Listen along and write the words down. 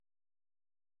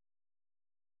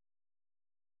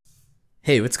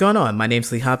Hey, what's going on? My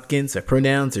name's Lee Hopkins. Our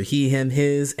pronouns are he, him,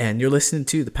 his, and you're listening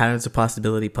to the Patterns of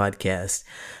Possibility podcast.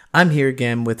 I'm here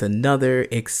again with another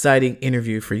exciting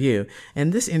interview for you.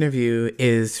 And this interview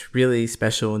is really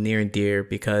special, near and dear,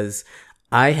 because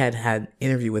I had an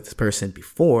interview with this person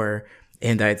before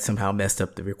and I'd somehow messed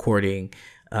up the recording.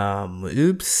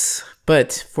 Oops.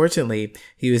 But fortunately,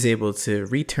 he was able to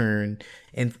return.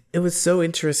 And it was so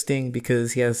interesting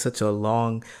because he has such a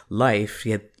long life. He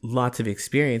had lots of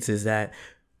experiences that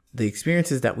the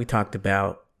experiences that we talked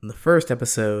about in the first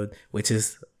episode, which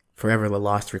is Forever the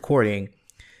Lost Recording,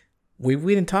 we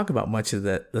didn't talk about much of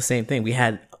the same thing. We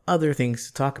had other things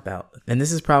to talk about. And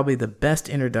this is probably the best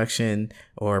introduction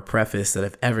or preface that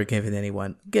I've ever given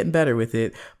anyone. I'm getting better with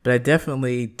it, but I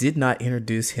definitely did not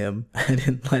introduce him. I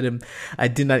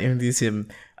did not introduce him.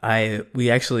 We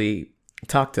actually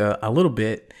talked a little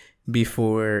bit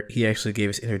before he actually gave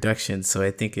his introduction. So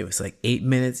I think it was like 8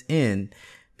 minutes in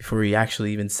before he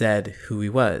actually even said who he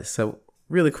was. So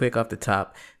really quick off the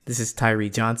top, this is Tyree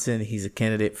Johnson. He's a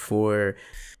candidate for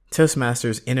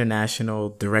Toastmasters International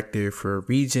Director for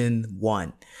Region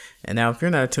 1. And now, if you're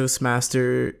not a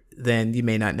Toastmaster, then you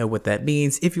may not know what that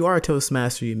means. If you are a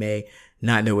Toastmaster, you may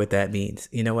not know what that means.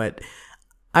 You know what?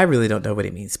 I really don't know what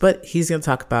it means, but he's going to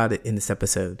talk about it in this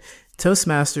episode.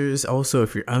 Toastmasters, also,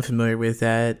 if you're unfamiliar with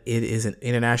that, it is an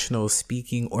international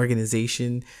speaking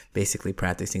organization, basically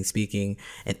practicing speaking.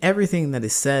 And everything that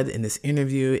is said in this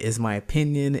interview is my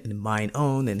opinion and mine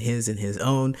own and his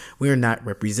own. We are not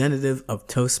representative of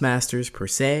Toastmasters per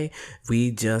se.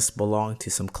 We just belong to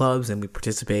some clubs and we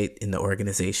participate in the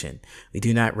organization. We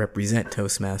do not represent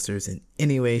Toastmasters in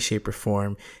any way, shape, or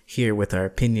form here with our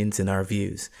opinions and our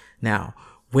views. Now,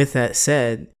 with that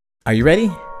said, are you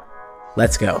ready?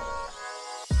 Let's go.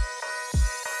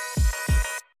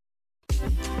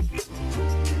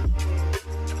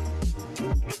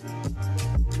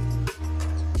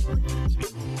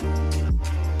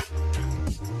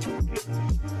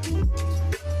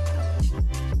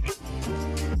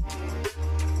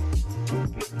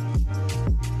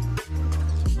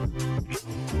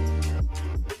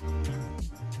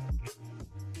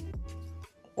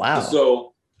 Wow. So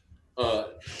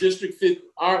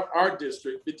our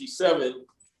district 57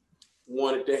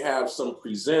 wanted to have some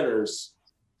presenters,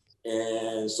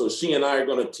 and so she and I are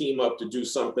going to team up to do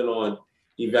something on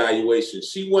evaluation.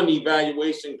 She won the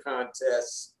evaluation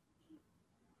contest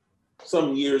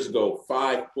some years ago,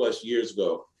 5+ years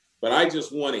ago, but I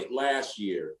just won it last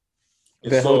year.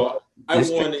 And so I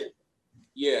won it.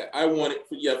 Yeah, I won it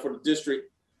for the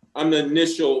district. I'm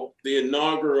the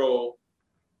inaugural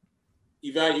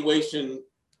evaluation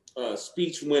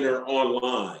speech winner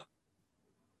online.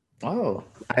 Oh,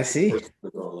 I see.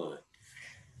 Online.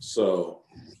 So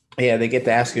yeah, they get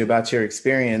to ask you about your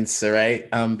experience, right?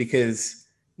 Because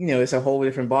it's a whole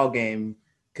different ball game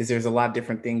because there's a lot of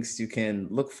different things you can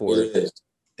look for.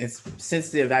 It's since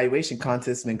the evaluation contest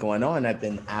has been going on, I've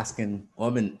been asking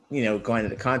women, going to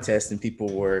the contest and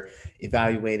people were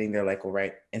evaluating. They're like, well,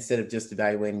 right, instead of just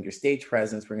evaluating your stage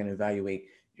presence, we're going to evaluate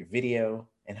your video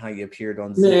and how you appeared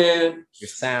on Zoom, your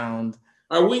sound.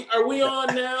 Are we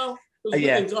on now? We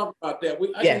can talk about that.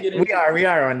 We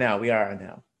are on now. We are on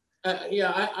now.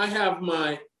 I have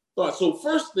my thoughts. So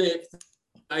first thing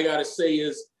I got to say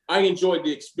is I enjoyed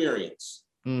the experience.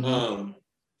 Mm-hmm.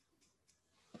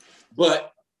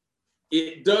 But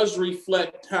it does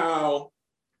reflect how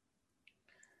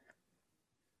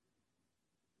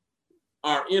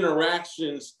our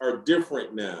interactions are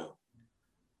different now.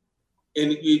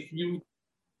 And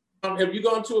have you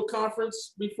gone to a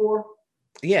conference before?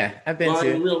 Yeah, I've been to.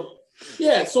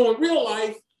 So in real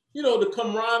life, the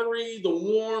camaraderie, the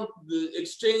warmth, the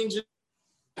exchange.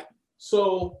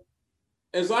 So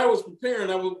as I was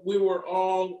preparing, we were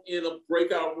all in a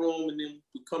breakout room and then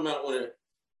we come out with it.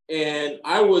 And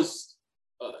I was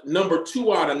number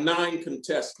 2 out of 9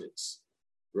 contestants,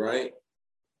 right?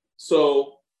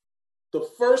 So the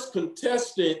first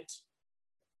contestant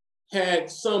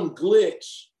had some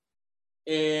glitch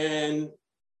and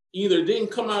either didn't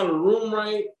come out of the room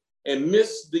right and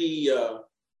missed the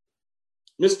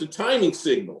timing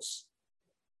signals.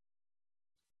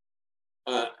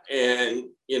 And,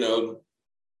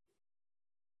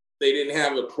 they didn't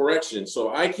have a correction.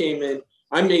 So I came in,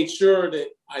 I made sure that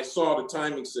I saw the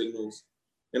timing signals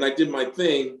and I did my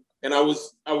thing. And I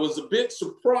was a bit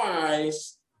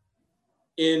surprised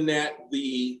in that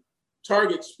the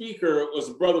target speaker was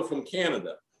a brother from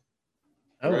Canada.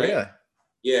 Oh, right? Yeah.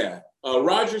 Yeah.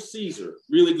 Roger Caesar,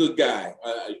 really good guy.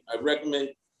 I recommend,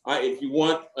 if you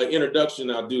want an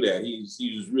introduction, I'll do that. He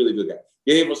was a really good guy.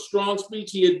 Gave a strong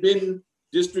speech. He had been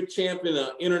district champion,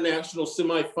 international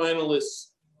semifinalist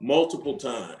multiple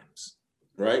times.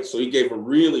 right? So he gave a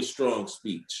really strong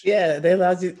speech. Yeah, they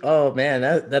allowed you. Oh man,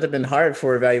 that'd have been hard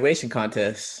for evaluation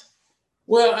contests.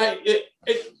 Well,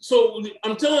 so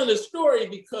I'm telling this story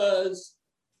because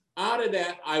out of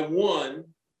that I won,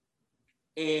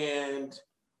 and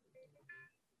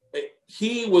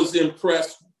he was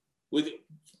impressed with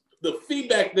the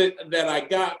feedback that I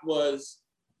got was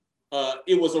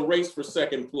it was a race for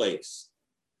second place.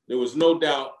 There was no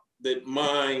doubt that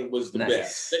mine was the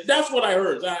best. That's what I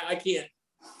heard. I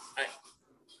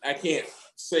can't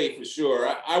say for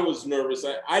sure. I was nervous.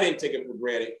 I didn't take it for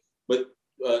granted, but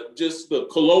just the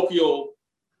colloquial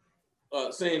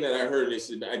saying that I heard, they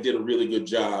said I did a really good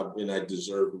job and I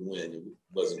deserved to win. It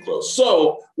wasn't close.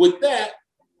 So with that,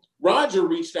 Roger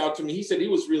reached out to me. He said he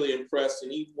was really impressed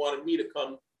and he wanted me to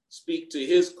come speak to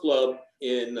his club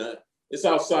in it's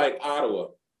outside Ottawa.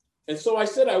 And so I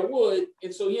said I would.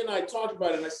 And so he and I talked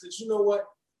about it. And I said, you know what?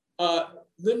 I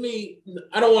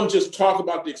don't want to just talk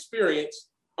about the experience.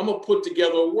 I'm going to put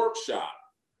together a workshop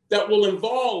that will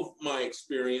involve my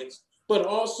experience, but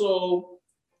also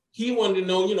he wanted to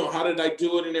know, how did I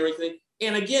do it and everything.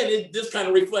 And again, this kind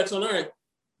of reflects on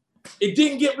it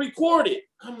didn't get recorded.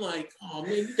 I'm like, oh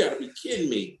man, you gotta be kidding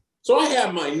me. So I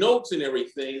have my notes and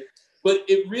everything, but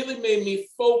it really made me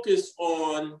focus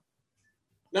on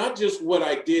not just what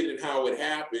I did and how it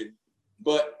happened,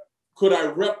 but could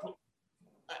I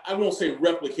won't say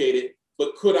replicate it,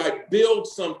 but could I build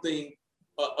something,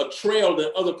 a trail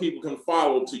that other people can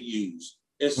follow to use?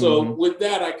 And so with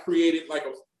that, I created like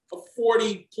a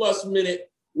 40 plus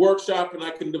minute workshop, and I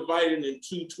can divide it in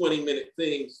two 20-minute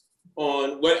things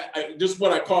on what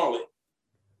I call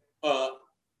it,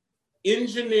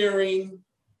 engineering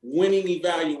winning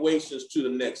evaluations to the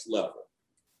next level.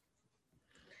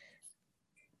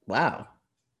 Wow.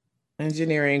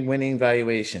 Engineering winning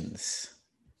valuations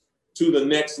to the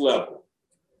next level.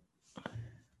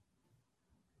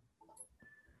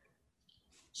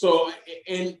 So,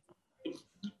 and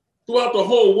throughout the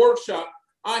whole workshop,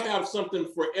 I have something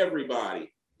for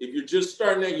everybody. If you're just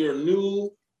starting out, you're a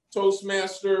new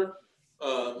Toastmaster,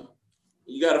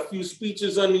 you got a few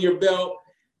speeches under your belt,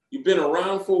 you've been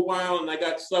around for a while, and I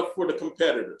got stuff for the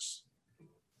competitors.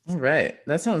 All right.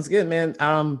 That sounds good, man.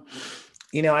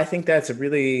 I think that's a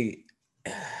really,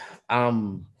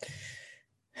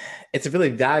 it's a really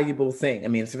valuable thing. I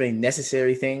mean, it's a very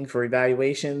necessary thing for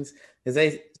evaluations,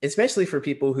 especially for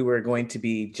people who are going to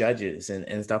be judges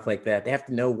and stuff like that. They have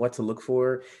to know what to look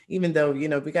for, even though,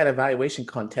 we got evaluation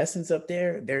contestants up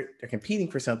there, they're competing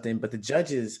for something, but the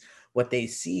judges, what they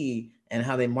see and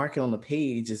how they mark it on the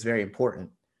page is very important.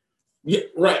 Yeah,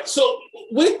 right. So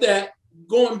with that,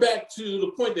 going back to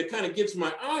the point that kind of gets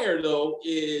my ire though,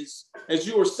 is, as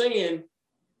you were saying,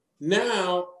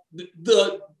 now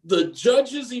the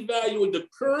judges evaluate, the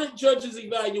current judges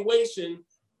evaluation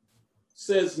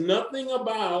says nothing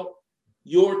about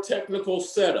your technical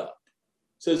setup,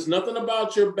 says nothing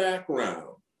about your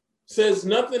background, says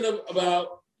nothing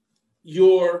about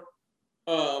your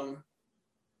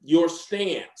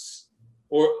stance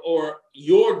or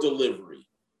your delivery.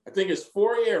 I think it's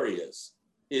 4 areas.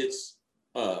 It's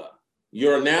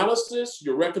your analysis,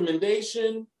 your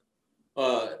recommendation,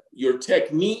 your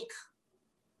technique,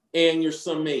 and your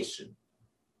summation.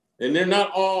 And they're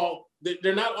not all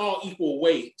equal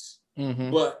weights,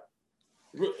 but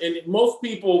most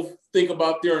people think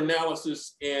about their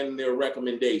analysis and their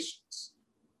recommendations,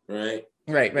 right?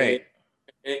 Right.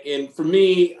 And for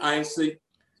me, I say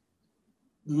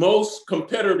most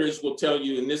competitors will tell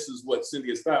you, and this is what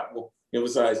Cynthia Stott will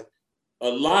emphasize, a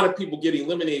lot of people get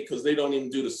eliminated because they don't even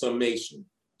do the summation.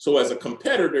 So as a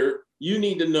competitor, you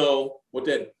need to know what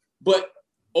that, but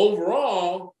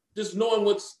overall, just knowing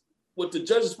what the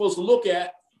judge is supposed to look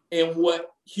at and what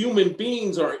human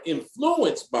beings are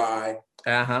influenced by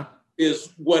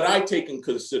is what I take in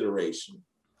consideration,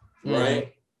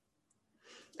 right?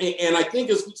 And I think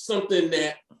it's something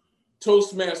that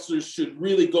Toastmasters should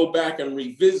really go back and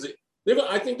revisit.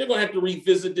 I think they're going to have to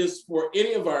revisit this for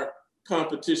any of our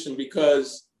competition,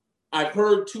 because I've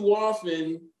heard too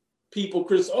often people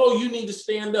criticize, oh, you need to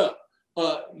stand up.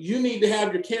 You need to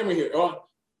have your camera here.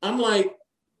 I'm like,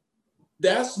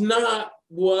 that's not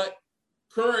what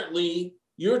currently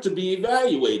you're to be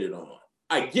evaluated on.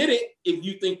 I get it if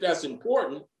you think that's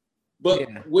important, but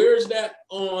where's that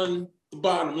on the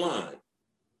bottom line?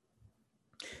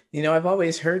 I've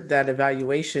always heard that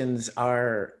evaluations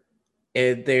are,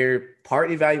 they're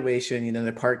part evaluation,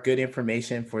 they're part good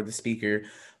information for the speaker,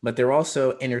 but they're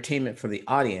also entertainment for the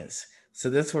audience. So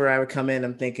that's where I would come in.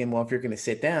 I'm thinking, well, if you're going to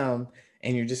sit down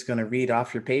and you're just going to read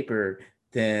off your paper,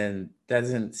 then that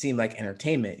doesn't seem like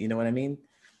entertainment. You know what I mean?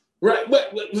 Right.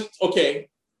 But okay.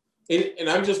 And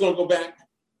I'm just going to go back.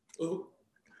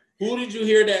 who did you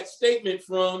hear that statement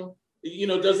from?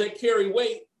 Does that carry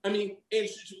weight? I mean,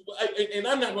 and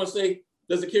I'm not going to say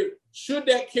does it carry. Should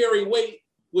that carry weight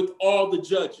with all the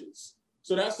judges?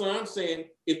 So that's what I'm saying.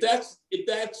 If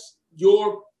that's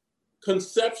your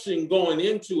conception going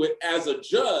into it as a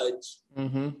judge,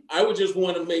 I would just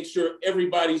want to make sure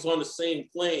everybody's on the same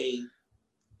plane,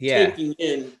 taking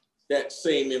in that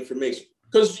same information.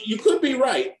 Because you could be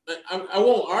right. I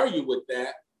won't argue with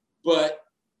that, but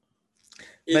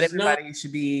everybody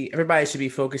should be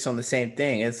focused on the same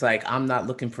thing. It's like I'm not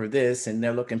looking for this and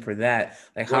they're looking for that.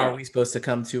 Like, how are we supposed to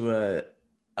come to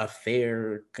a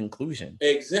fair conclusion?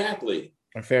 Exactly.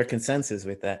 A fair consensus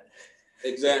with that.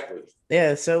 Exactly.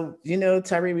 Yeah. So,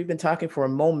 Tyree, we've been talking for a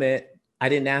moment. I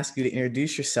didn't ask you to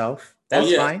introduce yourself.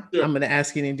 That's fine. Sure. I'm going to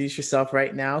ask you to introduce yourself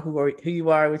right now. Who you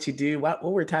are, what you do, what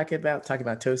we're talking about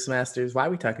Toastmasters. Why are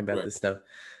we talking about this stuff?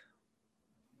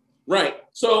 Right.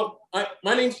 So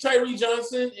my name's Tyree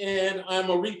Johnson, and I'm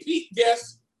a repeat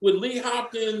guest with Lee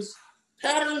Hopkins,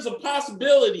 Patterns of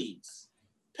Possibilities.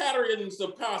 Patterns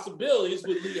of Possibilities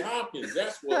with Lee Hopkins.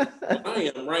 That's what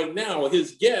I am right now,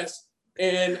 his guest.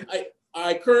 And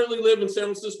I currently live in San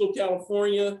Francisco,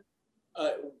 California.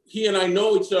 He and I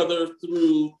know each other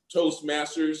through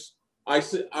Toastmasters.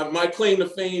 My claim to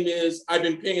fame is I've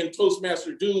been paying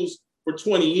Toastmaster dues for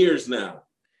 20 years now.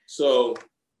 So,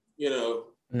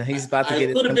 and he's about to get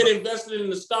I could have been invested in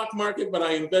the stock market, but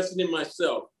I invested in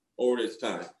myself over this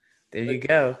time. There you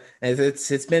go. And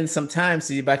it's been some time,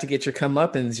 so you're about to get your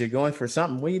comeuppance. You're going for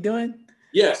something. What are you doing?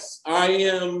 Yes, I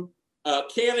am a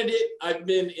candidate. I've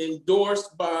been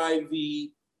endorsed by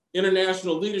the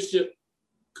International Leadership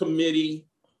Committee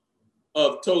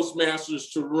of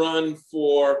Toastmasters to run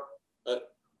for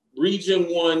Region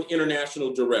 1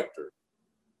 International Director.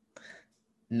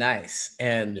 Nice.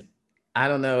 And I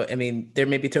don't know. I mean, there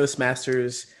may be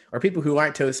Toastmasters or people who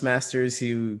aren't Toastmasters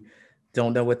who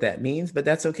don't know what that means, but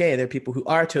that's okay. There are people who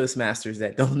are Toastmasters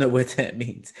that don't know what that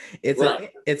means.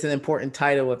 It's an important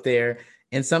title up there.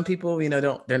 And some people,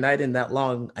 they're not in that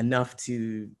long enough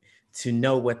to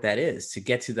know what that is, to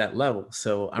get to that level.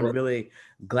 So I'm really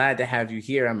glad to have you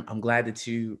here. I'm glad that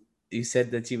you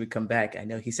said that you would come back. I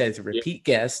know he said it's a repeat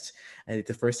guest, and it's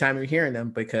the first time you're hearing them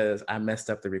because I messed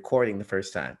up the recording the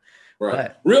first time. Right.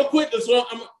 But, real quick, so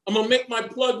I'm going to make my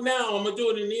plug now. I'm going to do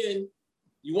it in the end.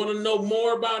 You want to know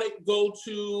more about it, go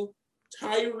to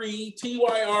Tyree,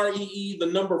 Tyree,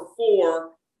 4,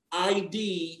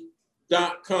 ID.com.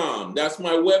 That's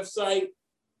my website.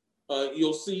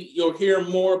 You'll hear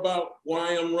more about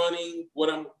why I'm running,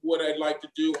 what I'd like to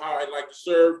do, how I'd like to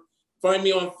serve. Find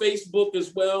me on Facebook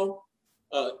as well.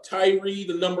 Tyree,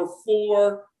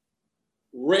 4,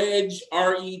 Reg,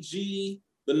 REG,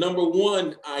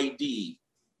 1 ID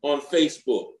on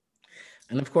Facebook.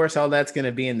 And of course, all that's going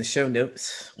to be in the show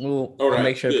notes. We'll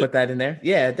make sure to put that in there.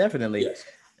 Yeah, definitely. Yes.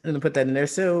 I'm going to put that in there.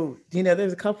 So,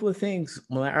 there's a couple of things.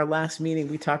 Well, our last meeting,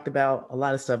 we talked about a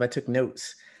lot of stuff. I took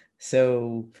notes.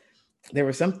 So there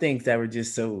were some things that were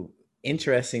just so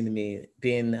interesting to me,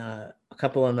 being a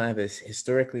couple of them is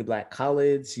historically Black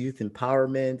college, youth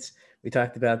empowerment. We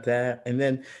talked about that. And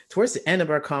then towards the end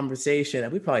of our conversation,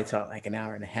 we probably talked like an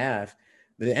hour and a half,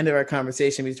 but at the end of our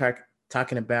conversation, we started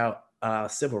talking about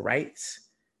civil rights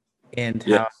and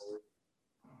how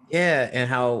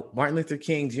Martin Luther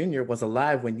King Jr. was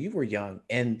alive when you were young,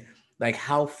 and like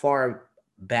how far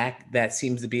back that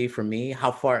seems to be for me,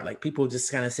 how far, like people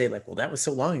just kind of say like, well, that was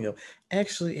so long ago.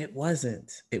 Actually, it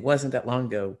wasn't that long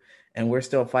ago. And we're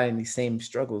still fighting these same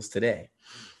struggles today.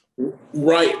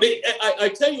 Right. I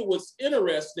tell you what's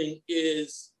interesting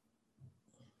is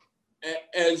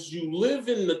as you live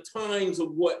in the times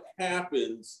of what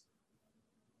happens,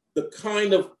 the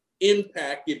kind of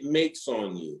impact it makes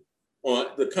on you,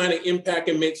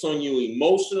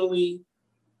 emotionally,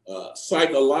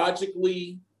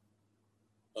 psychologically,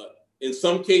 in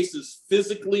some cases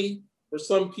physically for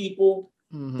some people,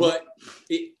 but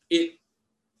it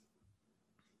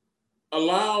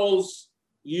allows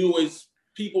you, as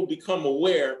people become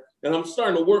aware, and I'm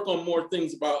starting to work on more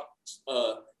things about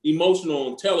emotional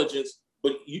intelligence,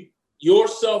 but your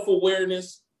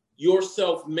self-awareness, your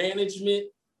self-management,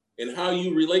 and how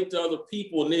you relate to other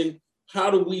people, and then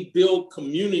how do we build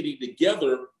community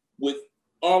together with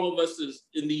all of us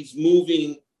in these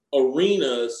moving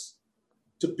arenas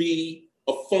to be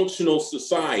a functional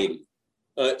society.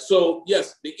 So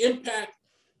yes, the impact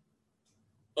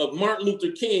of Martin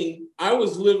Luther King, I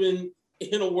was living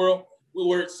in a world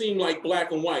where it seemed like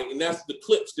black and white, and that's the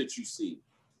clips that you see.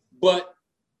 But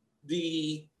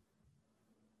the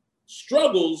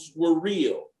struggles were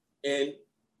real, and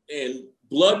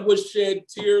blood was shed,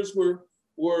 tears were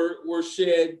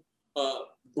shed,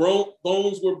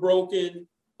 bones were broken.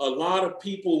 A lot of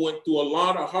people went through a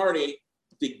lot of heartache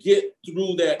to get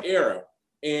through that era.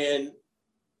 And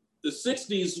the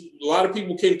 60s, a lot of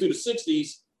people came through the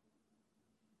 60s,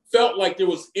 felt like there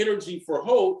was energy for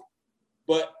hope,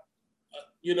 but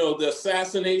the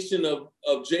assassination of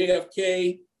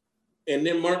JFK and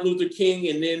then Martin Luther King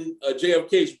and then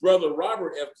JFK's brother,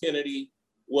 Robert F. Kennedy,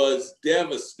 was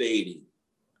devastating.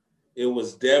 It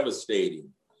was devastating.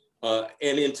 And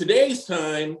in today's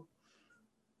time,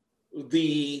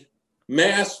 the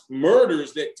mass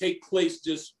murders that take place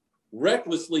just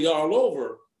recklessly all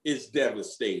over is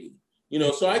devastating.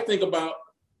 So I think about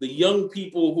the young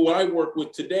people who I work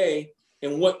with today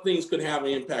and what things could have an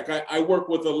impact. I work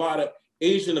with a lot of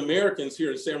Asian Americans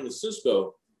here in San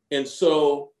Francisco. And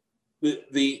so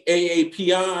the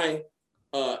AAPI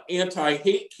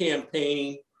anti-hate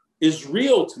campaign is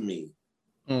real to me.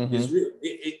 Mm-hmm. It's real.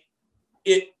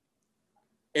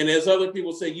 And as other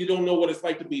people say, you don't know what it's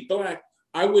like to be Black.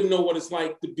 I wouldn't know what it's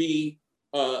like to be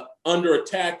under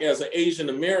attack as an Asian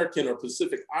American or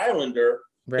Pacific Islander,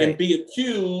 right, and be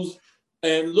accused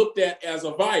and looked at as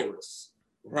a virus,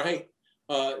 right?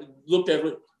 Looked at,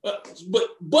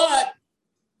 but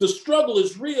the struggle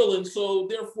is real, and so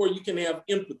therefore you can have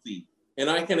empathy, and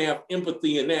I can have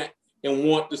empathy in that, and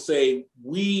want to say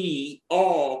we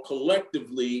all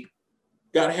collectively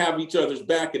got to have each other's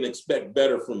back and expect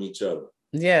better from each other.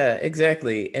 Yeah,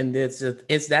 exactly. And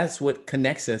that's what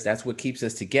connects us. That's what keeps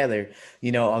us together.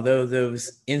 Although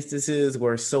those instances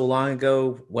were so long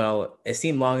ago, well, it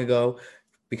seemed long ago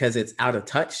because it's out of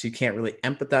touch. You can't really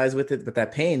empathize with it, but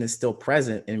that pain is still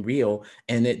present and real.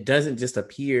 And it doesn't just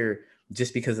appear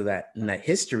just because of that in that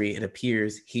history. It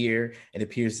appears here, it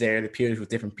appears there, it appears with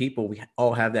different people. We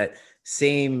all have that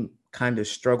same kind of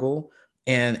struggle.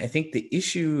 And I think the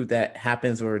issue that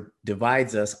happens or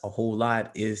divides us a whole lot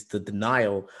is the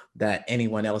denial that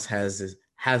anyone else has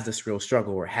this real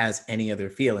struggle or has any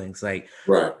other feelings. Like,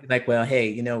 well,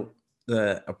 hey,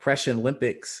 the Oppression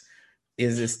Olympics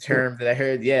is this term that I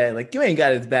heard. Yeah, like you ain't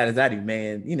got it as bad as I do,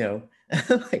 man.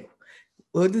 Like,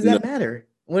 what does that matter?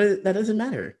 That doesn't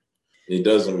matter. It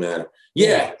doesn't matter.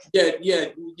 Yeah. That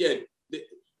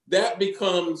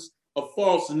becomes a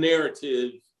false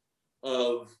narrative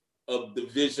of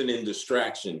division and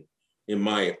distraction, in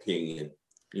my opinion.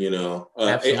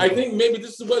 I think maybe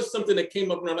this was something that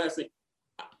came up around last week.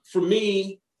 For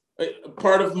me,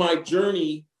 part of my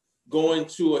journey going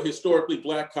to a historically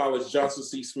Black college, Johnson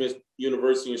C. Smith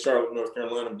University in Charlotte, North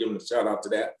Carolina, I'm giving a shout out to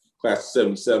that, class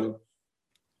of 77.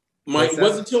 It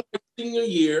wasn't until my senior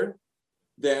year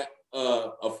that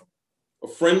a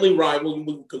friendly rival,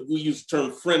 we use the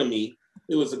term frenemy,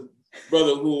 it was a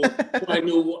brother who I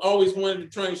knew always wanted to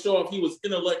try and show off he was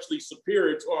intellectually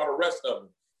superior to all the rest of them.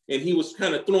 And he was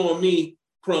kind of throwing me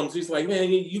crumbs. He's like, man,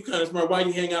 you kind of smart. Why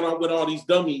you hang out with all these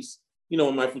dummies,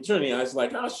 in my fraternity? I was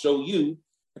like, I'll show you.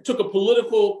 I took a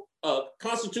political,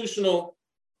 constitutional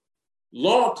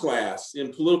law class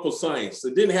in political science.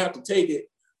 I didn't have to take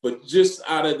it, but just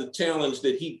out of the challenge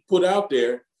that he put out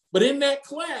there. But in that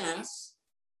class,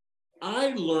 I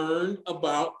learned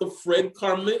about the Fred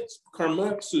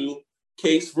Korematsu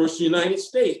case versus United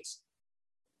States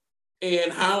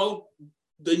and how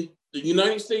the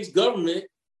United States government,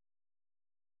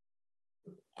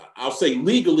 I'll say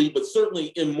legally, but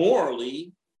certainly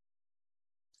immorally,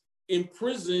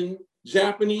 imprisoned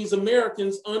Japanese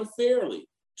Americans unfairly,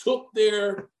 took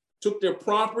their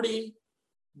property,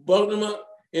 bugged them up,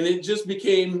 and it just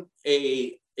became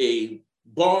a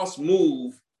boss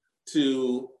move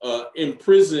to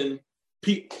imprison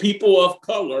people of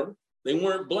color. They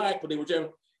weren't Black, but they were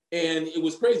Japanese. And it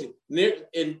was crazy.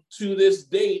 And to this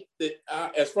date, that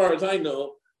as far as I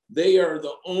know, they are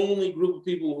the only group of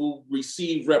people who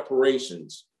receive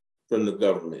reparations from the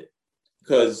government.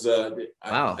 Because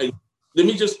wow. Let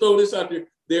me just throw this out there.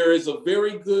 There is a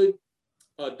very good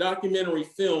documentary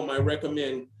film I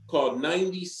recommend called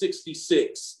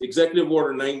 9066, Executive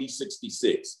Order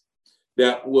 9066.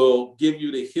 That will give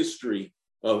you the history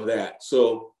of that.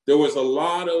 So there was a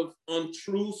lot of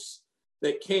untruths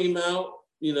that came out,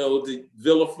 to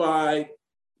vilify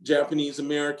Japanese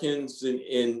Americans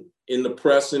in the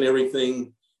press and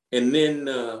everything. And then,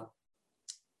 the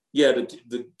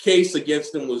case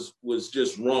against them was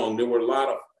just wrong. There were a lot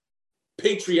of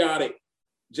patriotic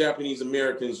Japanese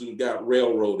Americans who got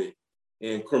railroaded.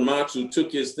 And Korematsu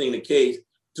took his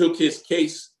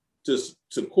case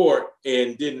to court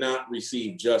and did not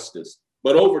receive justice.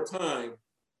 But over time,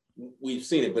 we've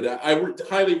seen it. But I would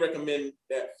highly recommend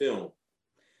that film.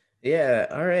 Yeah,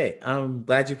 all right. I'm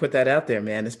glad you put that out there,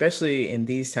 man. Especially in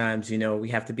these times, we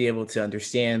have to be able to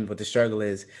understand what the struggle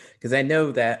is. Because I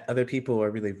know that other people are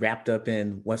really wrapped up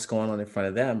in what's going on in front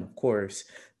of them, of course,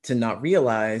 to not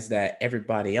realize that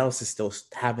everybody else is still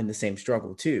having the same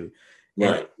struggle too. And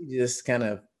if Right, we just kind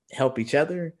of help each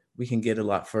other, we can get a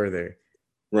lot further.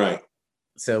 right.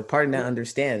 So, pardon that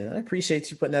understanding. I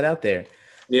appreciate you putting that out there.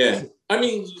 Yeah. I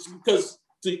mean, because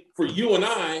for you and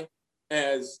I,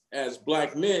 as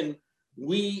black men,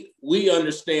 we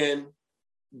understand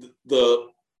the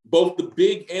both the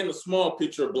big and the small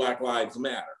picture of Black Lives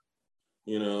Matter.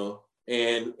 You know,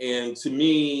 and to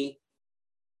me,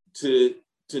 to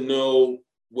know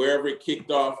wherever it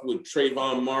kicked off with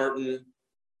Trayvon Martin,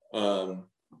 um,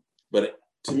 but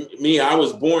to me, I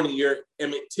was born the year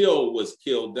Emmett Till was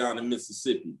killed down in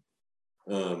Mississippi.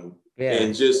 Yeah.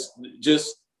 And just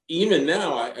even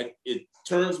now, it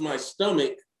turns my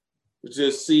stomach to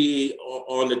just see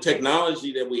on the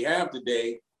technology that we have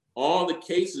today all the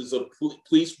cases of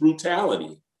police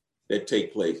brutality that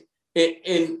take place,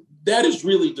 and that is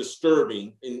really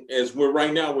disturbing. And as we're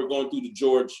right now, we're going through the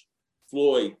George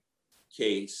Floyd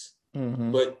case,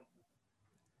 Hmm. but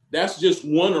that's just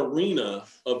one arena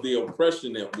of the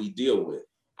oppression that we deal with.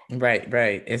 Right,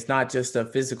 right. It's not just a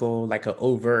physical, like an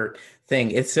overt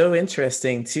thing. It's so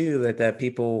interesting too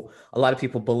a lot of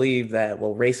people believe that,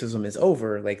 well, racism is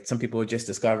over. Like some people are just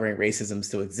discovering racism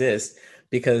still exists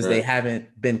because they Right,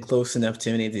 haven't been close enough to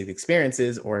any of these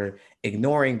experiences or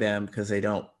ignoring them because they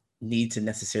don't need to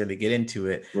necessarily get into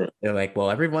it. right, They're like,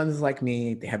 well, everyone's like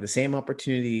me. They have the same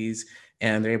opportunities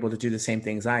and they're able to do the same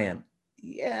things I am.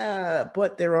 Yeah,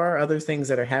 but there are other things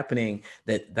that are happening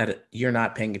that you're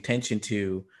not paying attention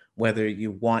to, whether you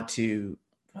want to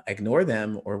ignore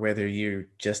them or whether you're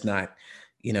just not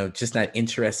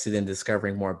interested in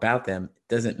discovering more about them.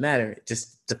 It doesn't matter.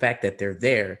 Just the fact that they're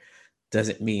there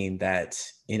doesn't mean that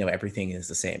everything is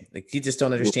the same. Like you just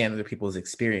don't understand other people's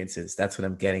experiences. That's what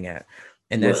I'm getting at.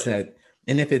 And that's right. that.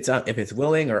 And if it's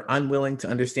willing or unwilling to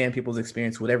understand people's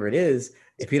experience, whatever it is,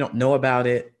 if you don't know about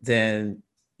it, then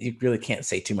you really can't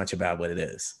say too much about what it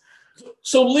is.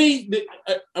 So Lee,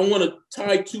 I want to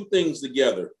tie two things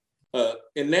together,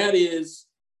 and that is,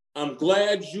 I'm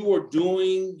glad you are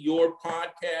doing your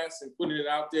podcast and putting it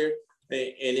out there.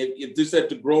 And if this at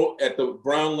the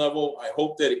ground level, I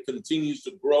hope that it continues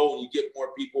to grow and you get more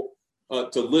people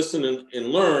to listen and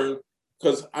learn.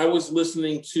 Because I was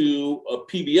listening to a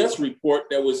PBS report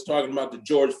that was talking about the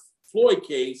George Floyd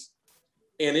case,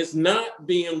 and it's not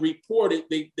being reported.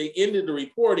 They ended the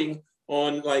reporting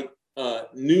on like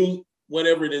new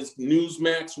whatever it is,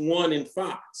 Newsmax One and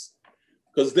Fox,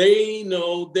 because they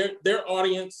know their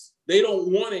audience. They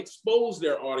don't want to expose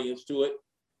their audience to it,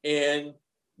 and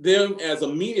them as a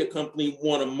media company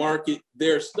want to market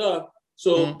their stuff,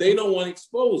 so they Mhm. don't want to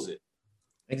expose it.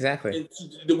 Exactly.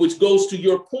 And which goes to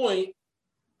your point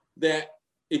that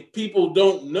if people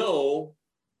don't know,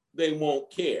 they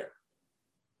won't care.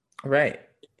 Right.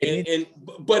 And And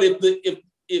but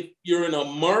if you're in a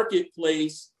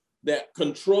marketplace that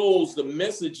controls the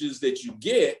messages that you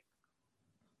get,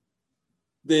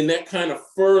 then that kind of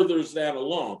furthers that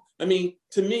along. I mean,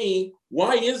 to me,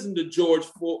 why isn't the George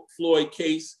Floyd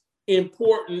case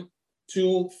important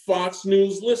to Fox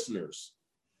News listeners?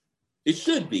 It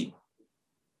should be.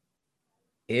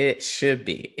 it should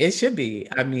be. It should be.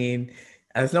 I mean,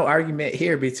 there's no argument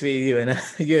here between you and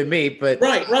you and me, but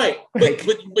Right, right. But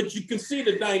like, you can see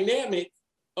the dynamic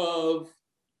of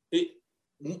it,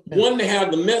 one to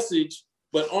have the message,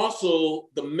 but also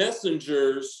the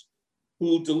messengers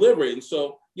who deliver it. And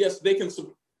so, yes, they can,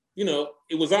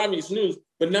 it was obvious news,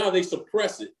 but now they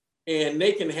suppress it, and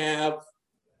they can have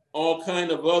all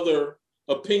kind of other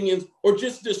opinions or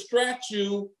just distract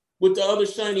you with the other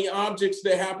shiny objects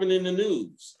that happen in the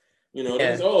news.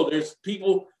 yeah, There's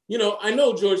people, I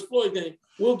know George Floyd thing.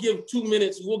 We'll give 2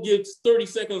 minutes, we'll give 30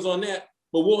 seconds on that,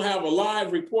 but we'll have a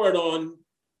live report on,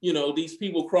 these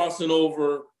people crossing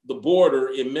over the border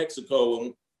in Mexico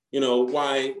and,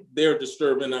 why they're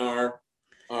disturbing our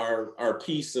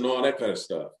peace and all that kind of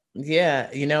stuff. yeah.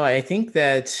 I think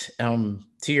that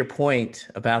to your point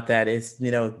about that is,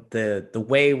 the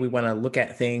way we want to look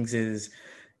at things is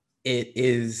it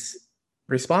is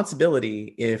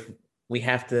responsibility if we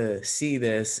have to see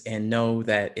this and know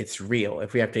that it's real,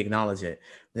 if we have to acknowledge it,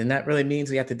 then that really means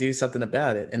we have to do something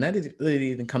about it. And that really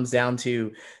even comes down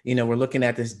to, we're looking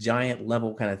at this giant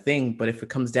level kind of thing, but if it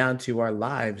comes down to our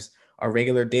lives, our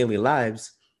regular daily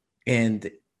lives, and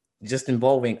just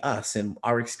involving us and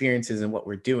our experiences and what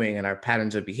we're doing and our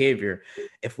patterns of behavior,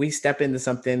 if we step into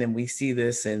something and we see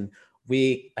this and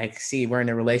we like see we're in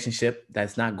a relationship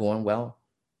that's not going well,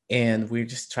 and we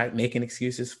just try making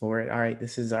excuses for it. All right,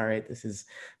 this is all right. This is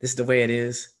the way it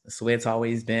is. This is the way it's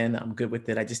always been. I'm good with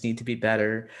it. I just need to be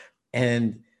better.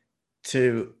 And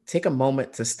to take a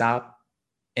moment to stop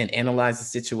and analyze the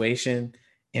situation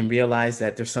and realize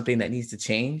that there's something that needs to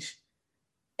change,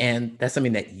 and that's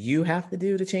something that you have to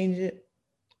do to change it.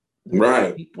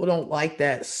 Right. People don't like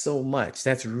that so much.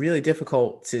 That's really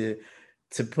difficult to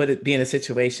put it be in a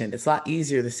situation. It's a lot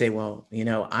easier to say, well,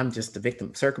 I'm just the victim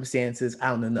of circumstances. I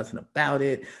don't know nothing about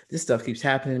it. This stuff keeps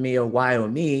happening to me. Oh, why oh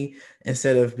me?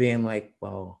 Instead of being like,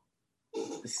 well,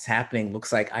 this is happening.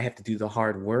 Looks like I have to do the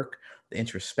hard work, the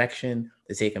introspection,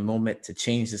 to take a moment to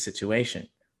change the situation.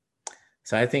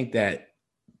 So I think that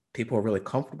people are really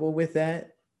comfortable with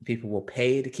that. People will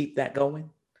pay to keep that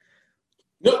going.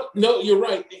 No, no, you're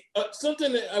right.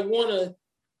 Something that I want to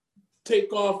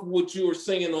take off what you were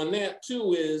saying on that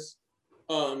too is,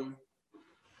 don't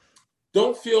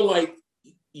feel like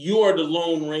you are the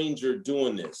Lone Ranger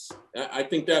doing this. I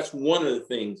think that's one of the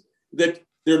things, that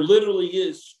there literally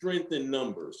is strength in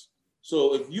numbers.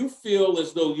 So if you feel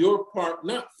as though you're part,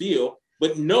 not feel,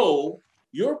 but know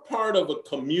you're part of a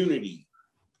community,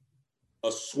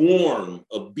 a swarm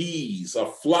of bees, a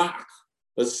flock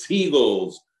of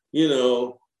seagulls,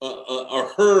 a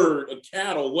herd of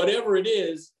cattle, whatever it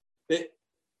is, that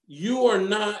you are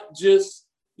not just,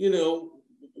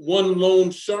 one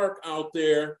lone shark out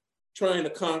there trying to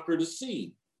conquer the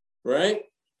sea, right?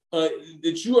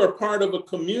 That you are part of a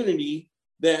community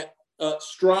that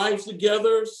strives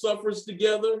together, suffers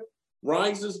together,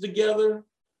 rises together,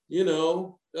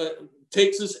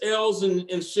 takes its L's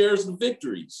and shares the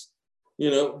victories.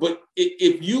 But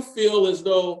if you feel as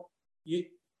though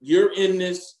you're in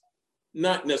this,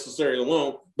 not necessarily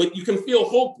alone, but you can feel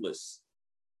hopeless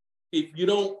if you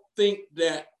don't think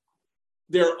that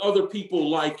there are other people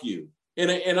like you.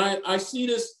 And I see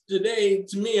this today.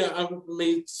 To me, I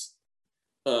made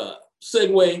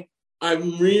segue.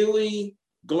 I'm really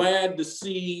glad to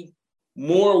see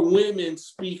more women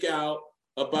speak out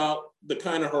about the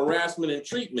kind of harassment and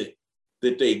treatment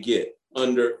that they get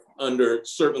under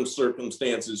certain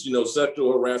circumstances,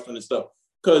 sexual harassment and stuff.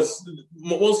 Because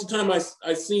most of the time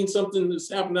I seen something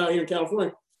that's happened out here in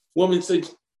California. Woman said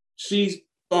she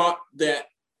thought that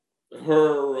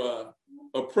her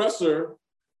oppressor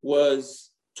was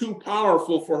too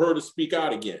powerful for her to speak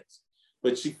out against.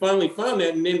 But she finally found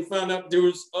that, and then found out there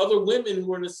was other women who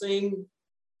were in the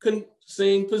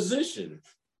same position.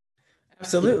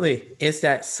 Absolutely. It's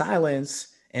that silence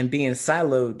and being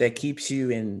siloed that keeps you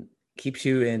in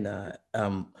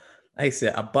like I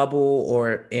said, a bubble,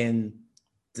 or in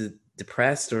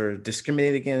depressed or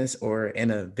discriminated against, or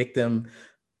in a victim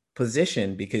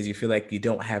position, because you feel like you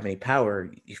don't have any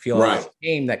power. You feel all Right. the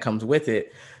shame that comes with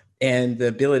it, and the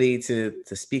ability to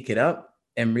speak it up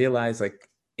and realize, like,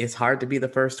 it's hard to be the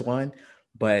first one,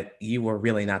 but you were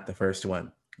really not the first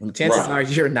one. And chances Right.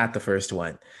 are you're not the first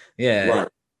one. Yeah. Right.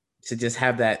 To just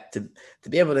have that, to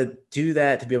be able to do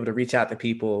that, to be able to reach out to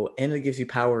people, and it gives you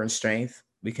power and strength.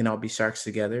 We can all be sharks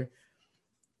together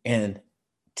and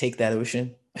take that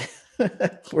ocean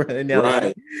for an analogy.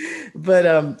 Right. But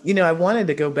I wanted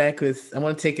to go back with I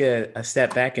want to take a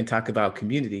step back and talk about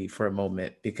community for a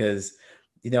moment, because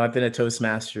I've been a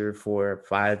Toastmaster for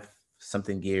 5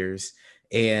 something years,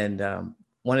 and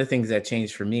one of the things that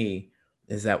changed for me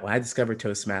is that when I discovered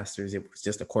Toastmasters, it was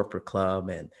just a corporate club,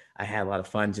 and I had a lot of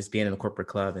fun just being in a corporate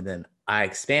club. And then I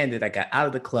expanded. I got out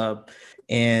of the club,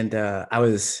 and I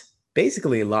was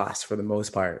basically lost for the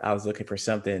most part. I was looking for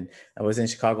something. I was in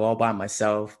Chicago all by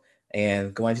myself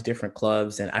and going to different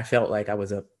clubs, and I felt like I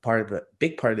was a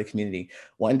big part of the community.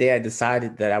 One day I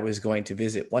decided that I was going to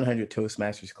visit 100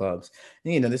 Toastmasters clubs.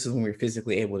 And, this is when we were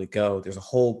physically able to go. There's a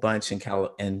whole bunch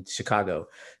in Chicago.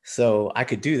 So I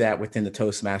could do that within the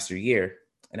Toastmaster year.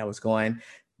 And I was going,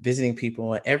 visiting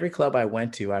people. At every club I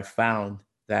went to, I found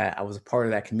that I was a part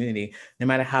of that community, no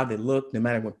matter how they looked, no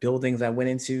matter what buildings I went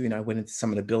into. I went into some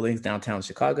of the buildings downtown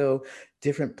Chicago,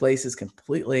 different places,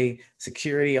 completely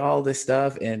security, all this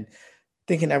stuff, and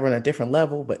thinking I were on a different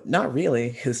level, but not really,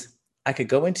 because I could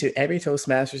go into every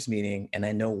Toastmasters meeting and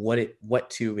I know what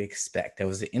to expect. That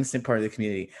was the instant part of the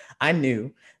community. I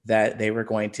knew that they were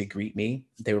going to greet me.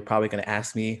 They were probably going to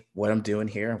ask me what I'm doing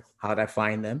here, how did I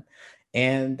find them,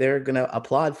 and they're going to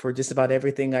applaud for just about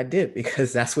everything I did,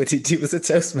 because that's what you do as a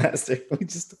Toastmaster.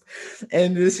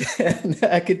 And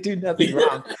I could do nothing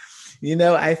wrong.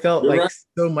 I felt You're like right.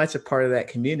 so much a part of that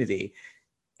community.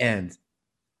 And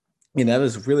that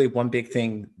was really one big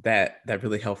thing that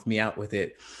really helped me out with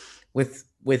it,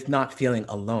 with not feeling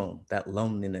alone, that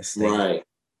loneliness thing. Right.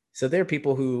 So there are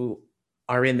people who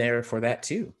are in there for that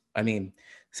too. I mean,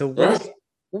 so Right.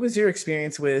 what was your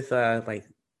experience with like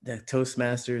the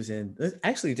Toastmasters and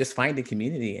actually just finding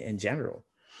community in general.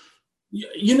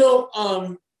 You know,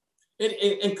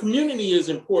 and community is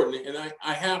important. And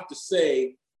I have to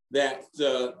say that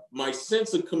my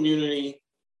sense of community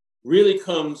really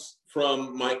comes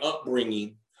from my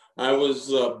upbringing. I was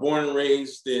born and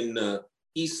raised in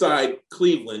East Side,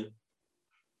 Cleveland.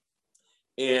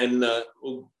 And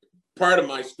part of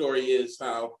my story is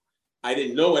how I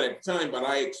didn't know it at the time, but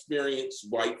I experienced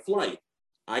white flight.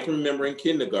 I can remember in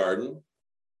kindergarten,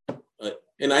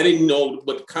 and I didn't know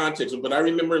what the context was, but I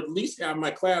remember at least half my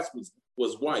class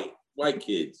was white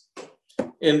kids.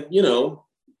 And, you know,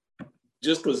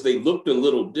 just because they looked a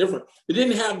little different, they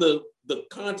didn't have the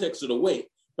context of the weight.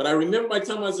 But I remember by the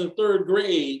time I was in third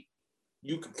grade,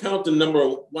 you could count the number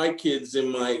of white kids in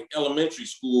my elementary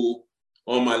school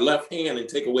on my left hand and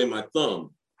take away my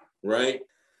thumb, right?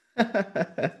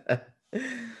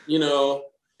 You know,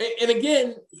 and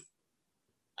again,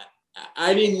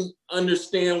 I didn't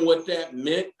understand what that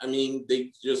meant. I mean,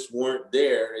 they just weren't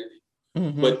there.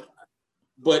 Mm-hmm.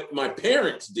 But my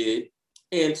parents did.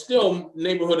 And still,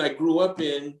 neighborhood I grew up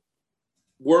in,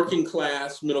 working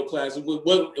class, middle class. It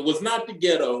was not the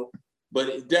ghetto, but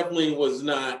it definitely was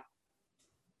not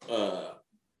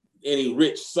any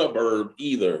rich suburb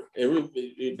either.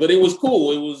 But it was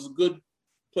cool. It was a good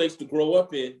place to grow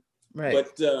up in. Right.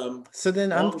 But so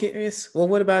then I'm curious. Well,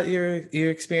 what about your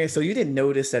experience? So you didn't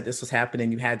notice that this was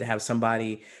happening. You had to have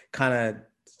somebody kind of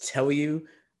tell you.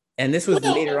 And this was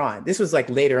later on. This was like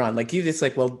later on. Like you just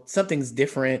like, well, something's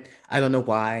different. I don't know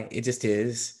why. It just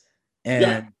is. And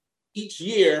yeah. Each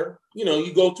year, you know,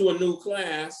 you go to a new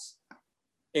class.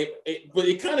 But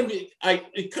it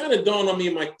kind of dawned on me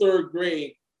in my third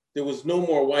grade, there was no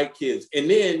more white kids. And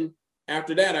then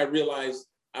after that, I realized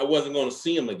I wasn't going to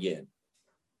see them again.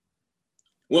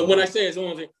 When I say it's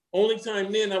only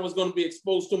time then I was going to be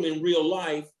exposed to them in real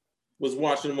life was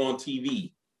watching them on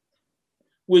TV,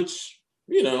 which,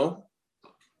 you know,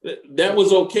 that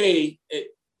was okay, at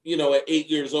 8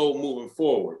 years old moving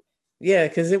forward. Yeah,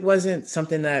 because it wasn't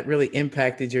something that really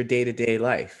impacted your day-to-day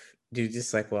life. You're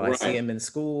just like, well, right. I see him in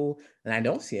school and I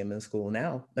don't see him in school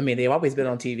now. I mean, they've always been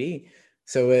on TV.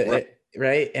 So,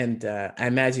 right. And I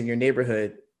imagine your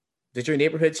neighborhood, did your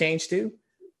neighborhood change too?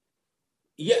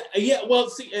 Yeah. Well,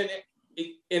 see, and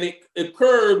it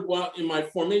occurred while in my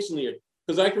formation year,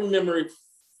 because I can remember in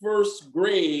first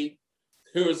grade,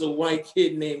 there was a white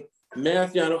kid named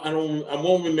Matthew. I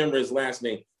won't remember his last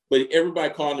name, but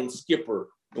everybody called him Skipper,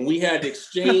 and we had to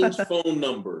exchange phone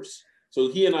numbers. So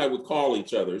he and I would call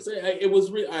each other. So it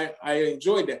was I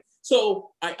enjoyed that. So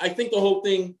I think the whole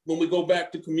thing, when we go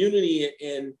back to community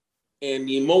and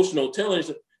the emotional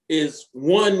intelligence, is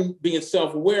one, being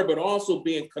self-aware, but also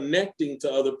being connecting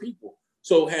to other people.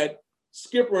 So had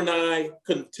Skipper and I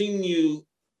continue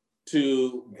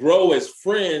to grow as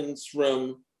friends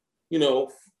from,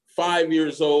 5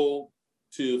 years old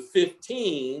to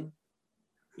 15,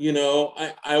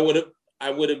 I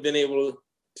would have been able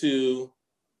to,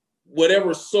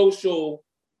 whatever social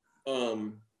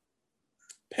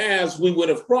paths we would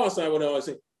have crossed, I would always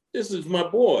say, this is my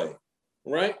boy,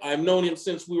 right? I've known him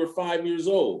since we were 5 years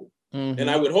old. Mm-hmm. And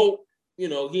I would hope,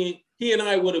 he and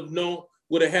I would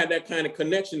have had that kind of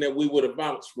connection that we would have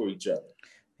vouched for each other.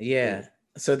 Yeah.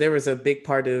 So there was a big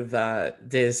part of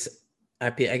this, I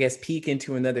guess, peek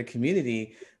into another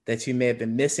community that you may have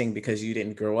been missing because you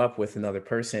didn't grow up with another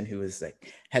person who was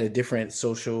like, had a different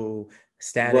social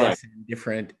status, right, and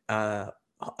different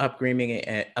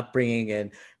upbringing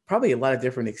and probably a lot of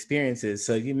different experiences.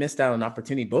 So you missed out on an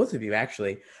opportunity. Both of you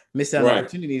actually missed out on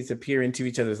opportunities to peer into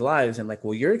each other's lives and like,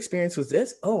 well, your experience was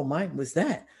this. Oh, mine was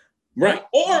that. Right.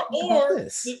 Or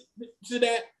to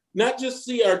that, not just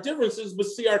see our differences, but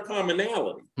see our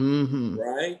commonality. Mm-hmm.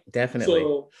 Right. Definitely.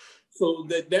 So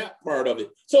that part of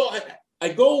it. So I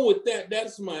go with that.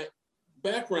 That's my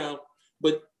background.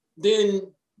 But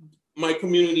then my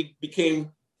community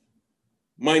became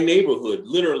my neighborhood,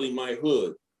 literally my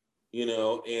hood,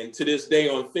 and to this day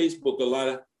on Facebook, a lot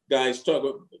of guys talk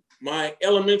about my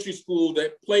elementary school,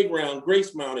 that playground,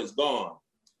 Gracemount, is gone.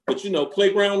 But,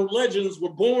 playground legends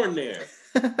were born there.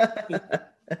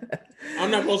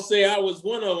 I'm not going to say I was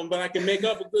one of them, but I can make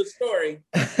up a good story.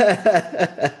 But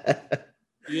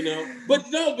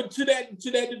to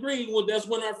that degree, well, that's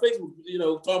when our Facebook,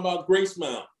 talking about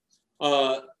Gracemount.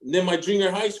 Then my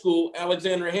junior high school,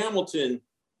 Alexander Hamilton,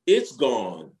 it's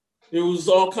gone. There was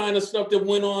all kind of stuff that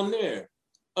went on there.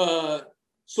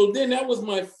 So then that was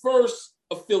my first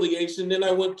affiliation. Then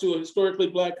I went to a historically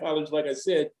Black college, like I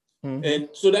said. Mm-hmm. And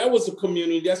so that was a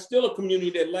community. That's still a community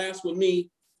that lasts with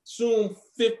me soon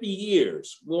 50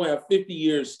 years. We'll have 50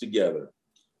 years together.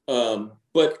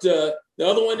 But The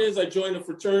other one is I joined a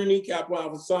fraternity, Kappa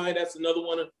Alpha Psi. That's another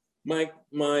one of my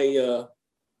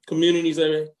communities.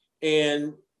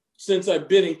 And since I've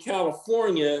been in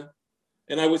California,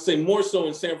 and I would say more so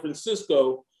in San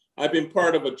Francisco, I've been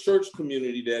part of a church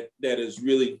community that has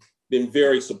really been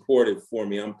very supportive for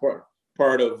me. I'm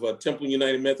part of Temple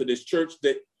United Methodist Church.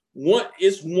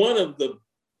 It's one of the,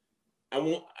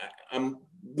 I'm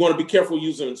going to be careful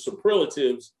using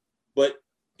superlatives, but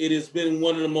it has been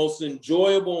one of the most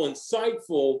enjoyable,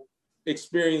 insightful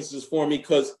experiences for me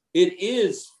because it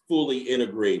is fully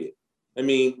integrated. I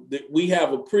mean, we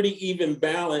have a pretty even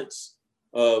balance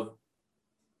of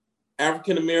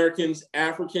African Americans,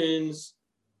 Africans,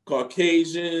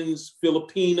 Caucasians,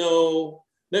 Filipino.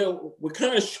 Now we're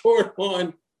kind of short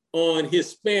on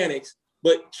Hispanics,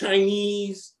 but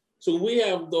Chinese. So we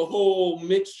have the whole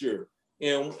mixture,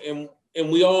 and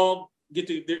we all get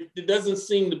to. There doesn't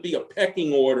seem to be a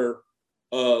pecking order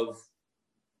of,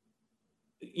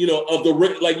 of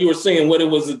the, like you were saying, what it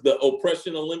was, the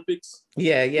oppression Olympics.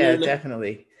 Yeah,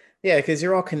 definitely. Yeah, because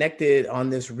you're all connected on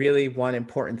this really one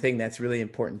important thing that's really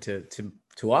important to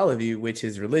all of you, which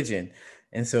is religion.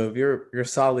 And so if you're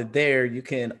solid there, you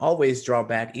can always draw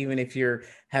back, even if you're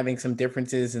having some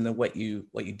differences in what you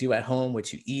do at home,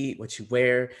 what you eat, what you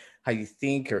wear, how you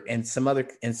think, or in some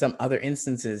other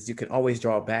instances, you can always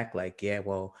draw back like, yeah,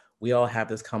 well, we all have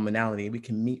this commonality. We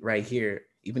can meet right here.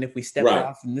 Even if we step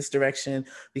off in this direction,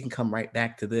 we can come right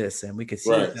back to this, and we can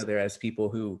see each other as people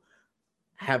who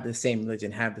have the same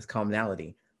religion, have this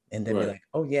commonality, and then be like,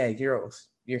 oh yeah,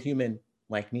 you're human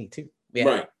like me too.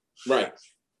 Yeah. Right.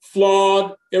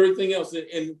 Flawed, everything else.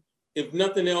 And if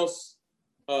nothing else,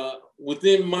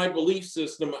 within my belief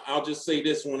system, I'll just say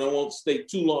this one, I won't stay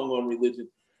too long on religion,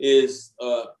 is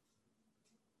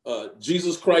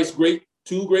Jesus Christ's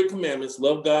two great commandments: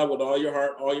 love God with all your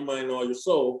heart, all your mind, and all your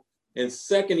soul. And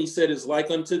second, he said, is like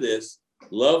unto this: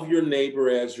 love your neighbor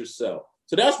as yourself.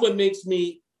 So that's what makes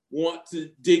me want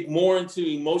to dig more into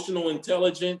emotional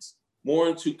intelligence, more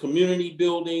into community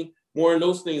building, more in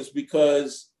those things,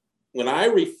 because when I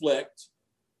reflect,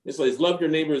 it's like, love your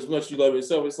neighbor as much as you love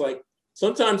yourself. It's like,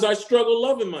 sometimes I struggle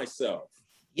loving myself.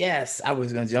 Yes, I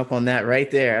was going to jump on that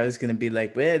right there. I was going to be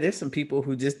like, well, there's some people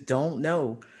who just don't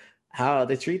know how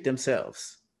to treat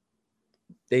themselves.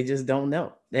 They just don't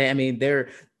know. They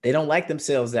don't like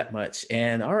themselves that much.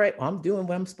 And all right, well, I'm doing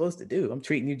what I'm supposed to do. I'm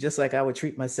treating you just like I would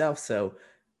treat myself. So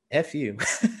F you.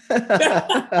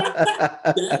 That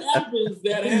happens.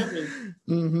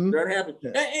 Mm-hmm. That happens.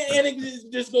 And it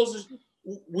just goes,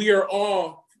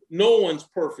 no one's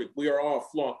perfect. We are all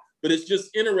flawed. But it's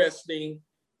just interesting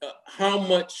how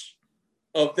much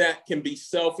of that can be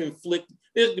self-inflicted.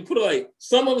 To put it like,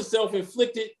 some of it's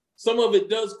self-inflicted. Some of it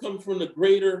does come from the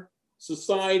greater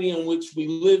society in which we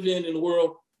live in the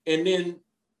world. And then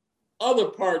other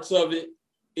parts of it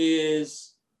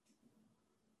is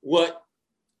what,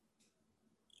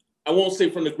 I won't say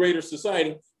from the greater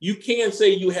society. You can say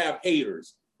you have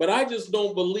haters, but I just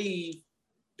don't believe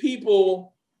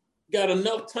people got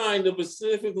enough time to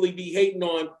specifically be hating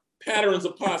on patterns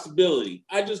of possibility.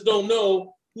 I just don't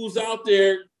know who's out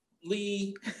there,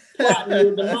 Lee, plotting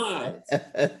your demise.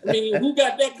 I mean, who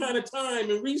got that kind of time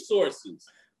and resources?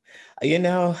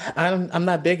 I'm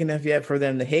not big enough yet for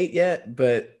them to hate yet,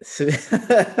 but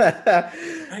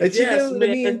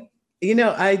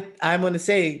I'm going to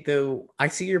say though, I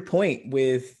see your point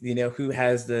with, who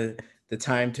has the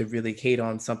time to really hate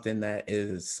on something that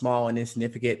is small and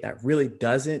insignificant that really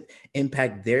doesn't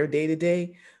impact their day to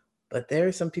day. But there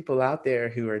are some people out there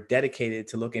who are dedicated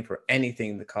to looking for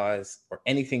anything to cause or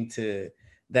anything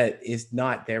that is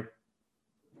not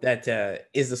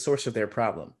is the source of their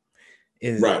problem.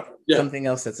 Is something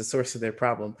else that's a source of their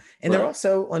problem. And they're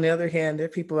also, on the other hand, there are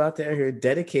people out there who are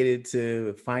dedicated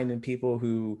to finding people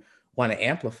who want to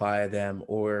amplify them,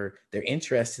 or they're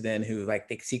interested in, who like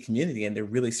they see community and they're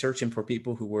really searching for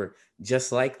people who were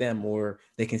just like them, or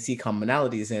they can see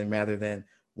commonalities in, rather than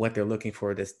what they're looking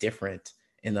for that's different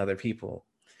in other people.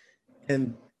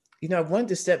 And, I wanted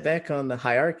to step back on the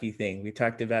hierarchy thing. We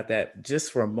talked about that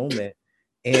just for a moment.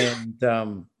 And,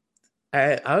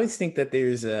 I always think that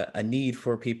there's a need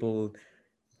for people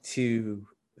to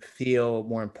feel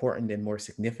more important and more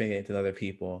significant than other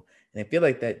people. And I feel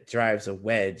like that drives a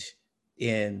wedge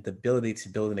in the ability to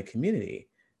build in a community.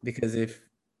 Because if,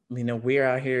 we're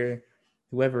out here,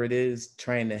 whoever it is,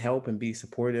 trying to help and be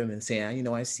supportive and saying,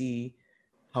 I see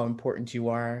how important you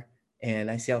are,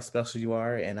 and I see how special you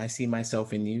are, and I see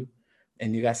myself in you.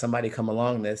 And you got somebody come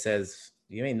along that says,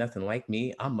 you ain't nothing like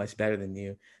me, I'm much better than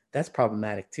you. That's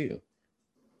problematic too.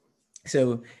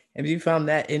 So have you found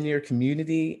that in your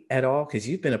community at all? Because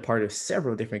you've been a part of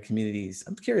several different communities.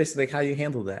 I'm curious, like, how you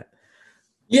handle that.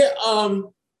 Yeah,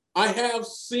 I have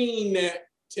seen that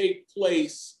take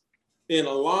place in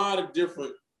a lot of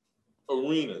different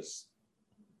arenas.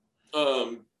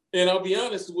 And I'll be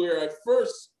honest, where I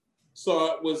first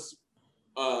saw it was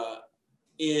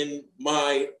in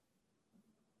my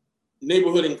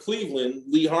neighborhood in Cleveland,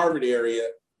 Lee Harvard area,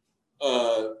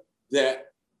 that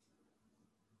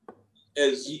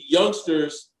as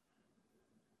youngsters,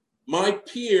 my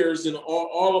peers and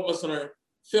all of us in our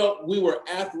felt we were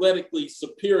athletically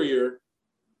superior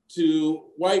to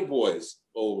white boys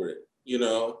over it, you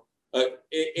know.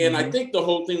 And I think the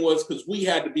whole thing was because we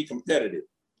had to be competitive,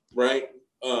 right?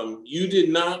 You did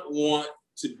not want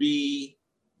to be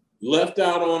left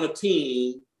out on a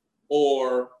team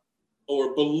or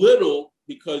belittled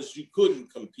because you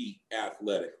couldn't compete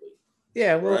athletically.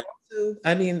 Yeah, well, Right.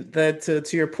 I mean, that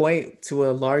to your point, to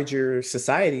a larger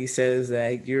society says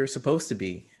that you're supposed to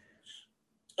be.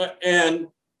 And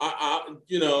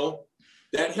you know,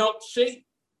 that helped shape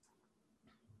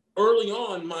early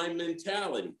on my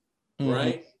mentality, Mm-hmm.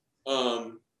 right?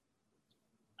 Um,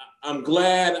 I'm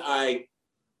glad I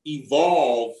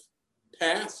evolved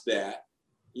past that,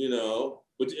 you know,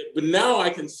 but now I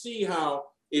can see how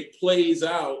it plays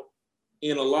out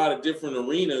in a lot of different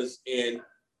arenas. And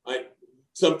I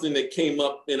something that came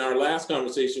up in our last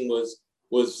conversation was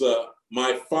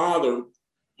my father,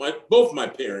 both my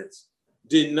parents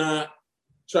did not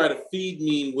try to feed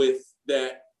me with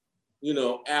that, you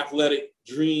know, athletic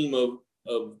dream of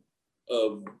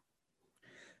I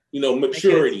guess,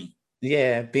 maturity.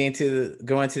 yeah, being to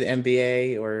going to the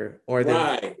NBA or the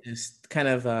Right, just kind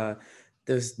of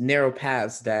those narrow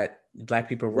paths that black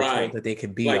people were told right. that they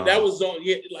could be Like that on. was on.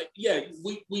 Yeah, like yeah,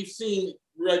 we've seen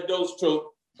Red those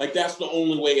trope. Like that's the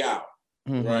only way out,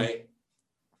 Mm-hmm. right?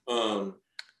 Um,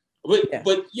 Yeah.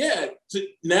 but yeah,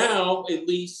 now at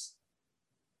least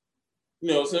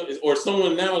or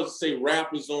someone now say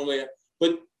rap is the only way out.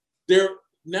 But there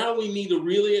now we need to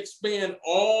really expand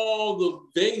all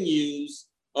the venues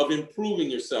of improving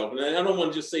yourself. And I don't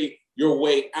want to just say your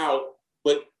way out,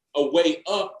 but a way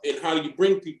up and how you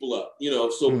bring people up.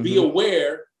 So be Mm-hmm.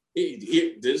 aware.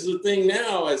 This is the thing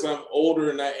now. As I'm older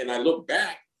and I look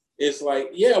back, it's like,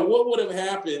 yeah, what would have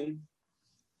happened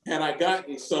had I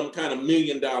gotten some kind of $1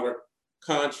 million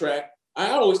contract? I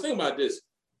always think about this.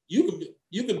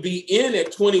 You could be in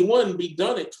at 21 and be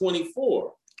done at 24.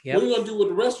 What are Yep. you gonna do with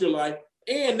the rest of your life?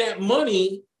 And that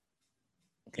money,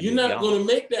 Can you're be not gone. gonna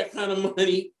make that kind of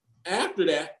money after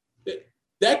that.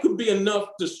 That could be enough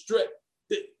to stretch.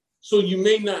 So you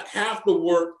may not have to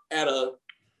work at a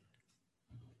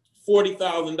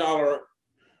 $40,000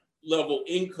 level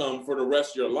income for the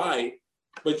rest of your life.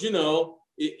 But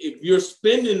if you're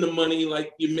spending the money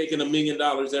like you're making $1 million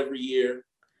every year,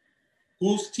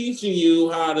 who's teaching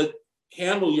you how to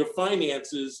handle your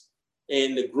finances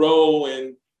and to grow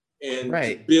and to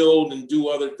Right. build and do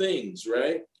other things,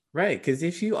 right? Right, because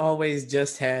if you always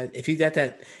just had, if you got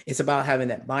that, it's about having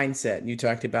that mindset. And you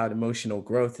talked about emotional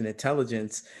growth and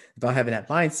intelligence, about having that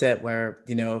mindset where,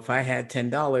 if I had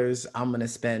 $10, I'm going to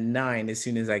spend nine as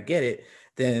soon as I get it,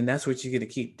 then that's what you're going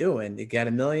to keep doing. You got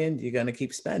 $1 million, you're going to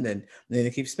keep spending, and then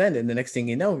you keep spending. The next thing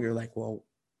you know, you're like, well,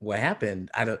 what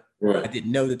happened? I Right.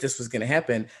 didn't know that this was going to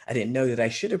happen. I didn't know that I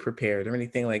should have prepared or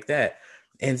anything like that.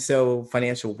 And so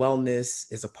financial wellness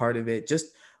is a part of it. Just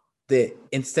that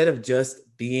instead of just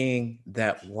being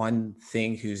that one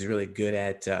thing who's really good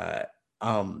at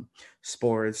um,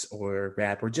 sports or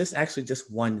rap or just actually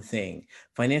just one thing,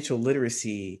 financial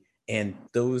literacy and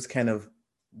those kind of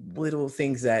little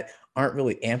things that aren't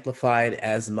really amplified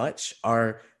as much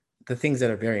are the things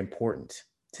that are very important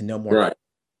to know more about. Right.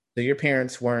 So your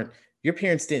parents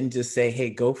didn't just say, hey,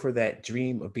 go for that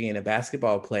dream of being a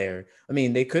basketball player. I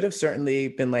mean, they could have certainly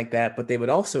been like that, but they would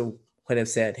also could have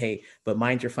said, hey, but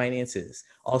mind your finances.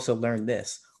 Also learn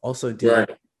this. Also do, Right.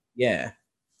 yeah.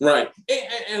 Right.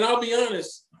 And I'll be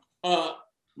honest,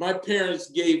 my parents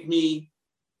gave me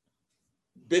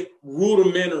bit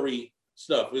rudimentary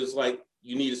stuff. It's like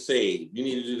you need to save, you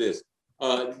need to do this.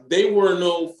 They were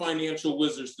no financial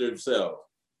wizards themselves.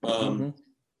 Um,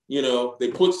 Mm-hmm. they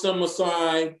put some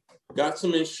aside, got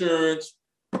some insurance,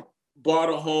 bought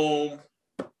a home.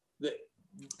 That,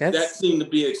 that That's seemed to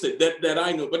be that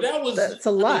I know, but that was, that's a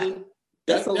I lot. mean,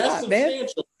 That's a that's lot, man.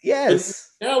 substantial. But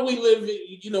Yes. now we live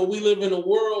in a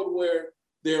world where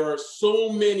there are so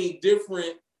many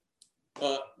different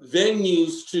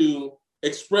venues to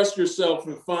express yourself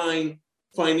and find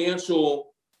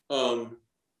financial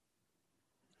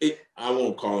I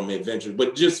won't call them adventures,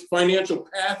 but just financial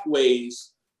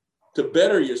pathways to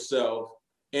better yourself,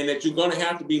 and that you're going to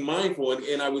have to be mindful.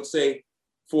 And I would say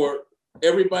for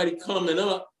everybody coming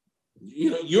up,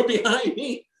 you're behind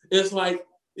me. It's like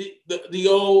the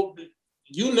old,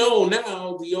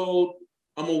 now the old,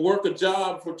 I'm gonna work a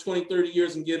job for 20, 30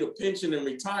 years and get a pension and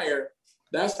retire.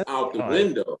 That's out the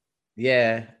window.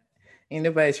 Yeah. Ain't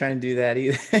nobody trying to do that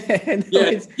either.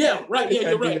 Yeah, right. Yeah,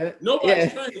 you're right.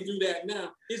 Nobody's trying to do that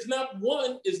now. It's not,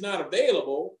 one, it's not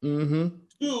available. Mm-hmm.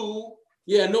 Two,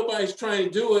 nobody's trying to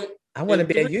do it. I want to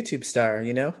be a YouTube star,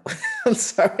 I'm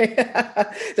sorry.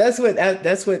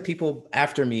 That's what people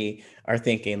after me are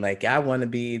thinking. Like, I want to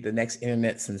be the next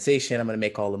internet sensation. I'm going to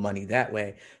make all the money that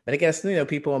way. But I guess,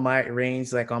 people in my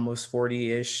range, like almost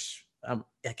 40-ish. I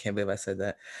can't believe I said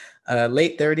that.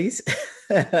 Late 30s.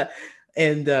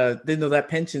 And that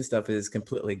pension stuff is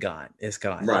completely gone. It's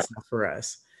gone. Right. It's not for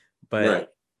us.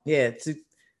 But yeah,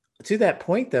 to that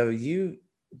point though,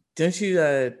 don't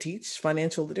you teach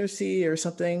financial literacy or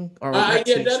something? Or that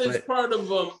is part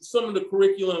of some of the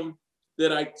curriculum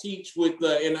that I teach with,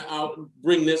 and I'll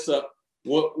bring this up.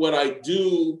 What I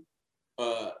do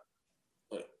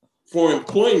for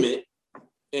employment,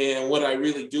 and what I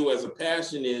really do as a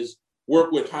passion, is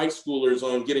work with high schoolers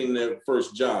on getting their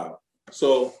first job.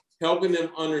 So helping them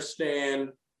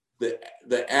understand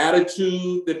the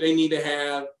attitude that they need to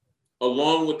have,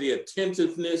 along with the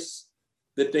attentiveness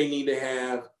that they need to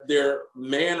have, their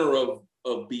manner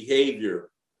of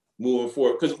behavior moving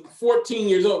forward. Because 14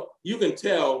 years old, you can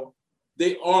tell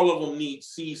all of them need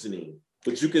seasoning,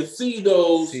 but you can see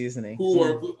those who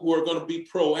are going to be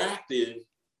proactive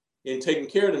in taking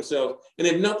care of themselves. And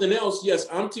if nothing else, yes,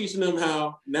 I'm teaching them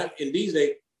how, not in these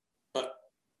days,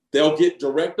 they'll get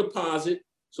direct deposit.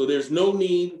 So there's no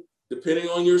need, depending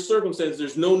on your circumstances,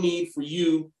 there's no need for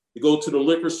you to go to the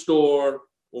liquor store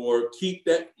or keep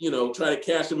that, try to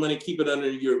cash the money, keep it under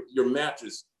your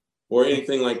mattress or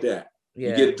anything like that.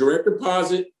 Yeah. You get a direct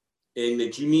deposit, and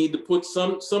that you need to put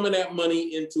some of that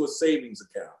money into a savings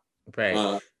account.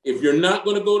 Right. If you're not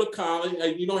going to go to college,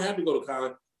 you don't have to go to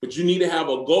college, but you need to have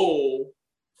a goal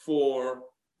for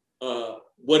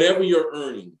whatever you're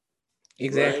earning.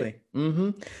 Exactly. Right? Mm-hmm.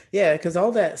 Yeah, because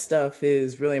all that stuff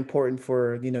is really important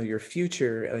for, your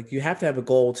future. Like, you have to have a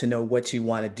goal to know what you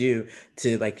want to do,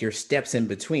 to like your steps in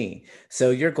between. So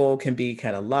your goal can be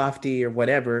kind of lofty or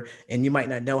whatever, and you might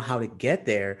not know how to get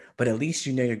there, but at least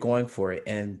you're going for it.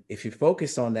 And if you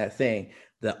focus on that thing,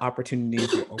 the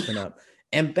opportunities will open up.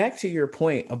 And back to your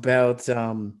point about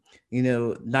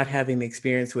not having the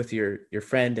experience with your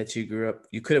friend that you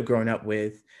could have grown up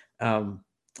with.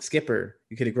 Skipper,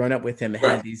 you could have grown up with him and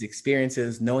had these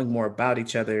experiences, knowing more about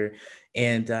each other.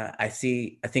 And I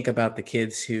think about the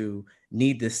kids who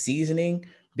need this seasoning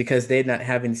because they're not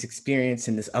having this experience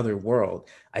in this other world.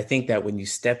 I think that when you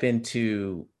step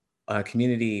into a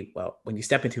community, when you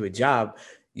step into a job,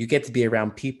 you get to be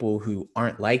around people who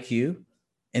aren't like you,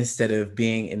 instead of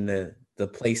being in the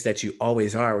place that you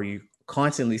always are, where you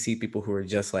constantly see people who are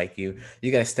just like you.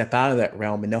 You got to step out of that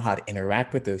realm and know how to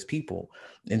interact with those people.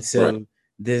 And so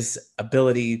this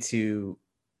ability to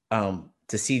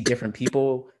see different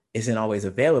people isn't always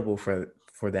available for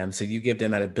them. So you give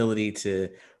them that ability to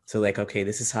like, okay,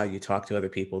 this is how you talk to other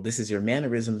people. This is your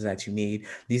mannerisms that you need.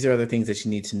 These are other things that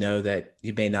you need to know that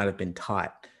you may not have been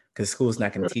taught, because school is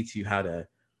not going to teach you how to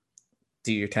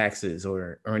do your taxes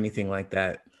or anything like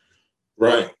that.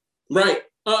 Right. Let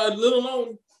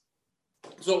alone.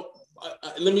 So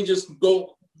let me just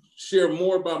go share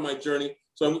more about my journey.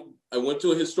 So I went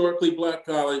to a historically Black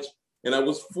college, and I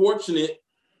was fortunate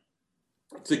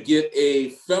to get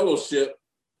a fellowship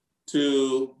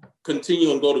to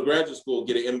continue and go to graduate school,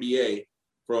 get an MBA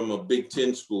from a Big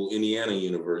Ten school, Indiana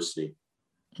University.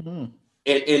 Mm-hmm.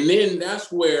 And then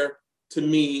that's where, for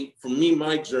me,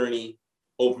 my journey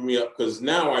opened me up, because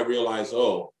now I realize,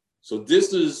 so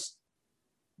this is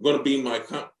going to be my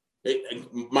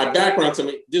background. To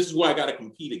me, this is what I got to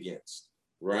compete against,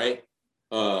 right?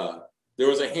 There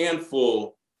was a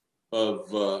handful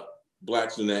of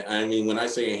Blacks in that. I mean, when I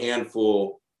say a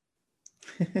handful,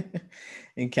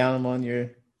 and count them on your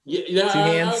two hands.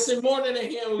 I would say more than a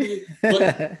handful,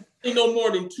 but no more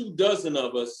than 24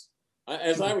 of us.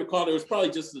 As I recall, there was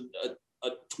probably just a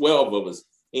 12 of us,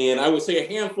 and I would say a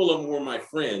handful of them were my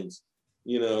friends.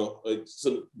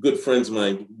 Some good friends of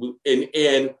mine,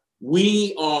 and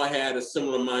we all had a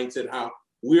similar mindset, how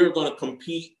we're going to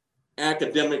compete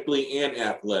academically and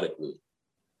athletically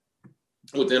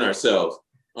within ourselves.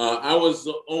 I was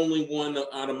the only one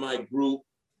out of my group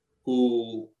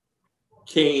who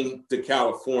came to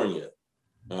California.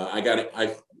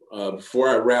 Before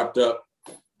I wrapped up,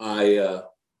 I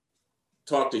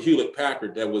talked to Hewlett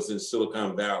Packard that was in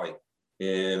Silicon Valley,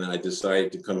 and I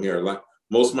decided to come here.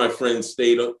 Most of my friends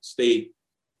stayed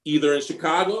either in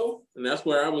Chicago, and that's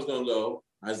where I was going to go.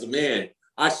 I said, man,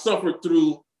 I suffered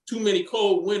through too many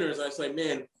cold winters. I was like,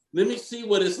 man, let me see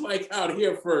what it's like out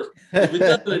here first. If it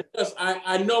doesn't adjust,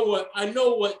 I know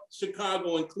what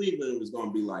Chicago and Cleveland was going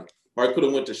to be like. Or I could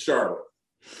have went to Charlotte.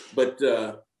 But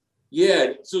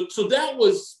yeah, so that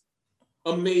was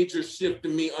a major shift to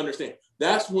me understand.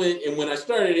 That's when I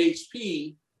started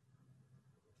HP,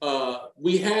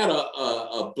 we had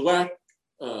a Black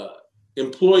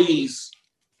employees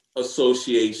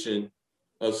association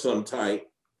of some type.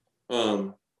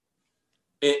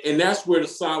 And that's where the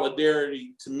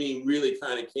solidarity to me really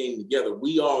kind of came together.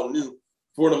 We all knew,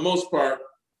 for the most part,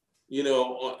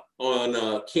 on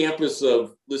a campus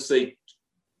of, let's say,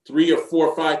 3,000 or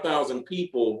 4,000 or 5,000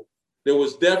 people, there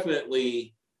was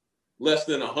definitely less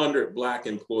than 100 Black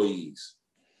employees.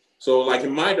 So like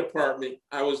in my department,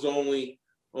 I was the only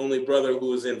brother who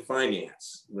was in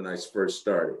finance when I first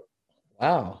started.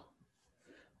 Wow.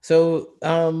 So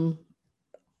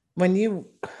when you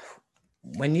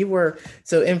were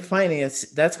in finance,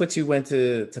 that's what you went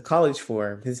to college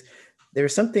for? Because there were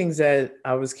some things that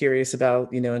I was curious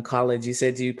about, in college. You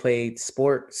said you played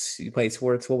sports.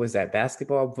 What was that?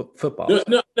 Basketball, football?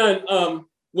 No.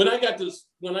 When I got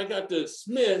to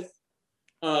Smith,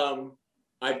 I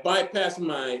bypassed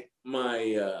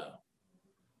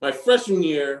my freshman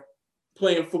year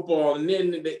playing football, and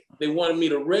then they wanted me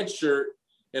to redshirt,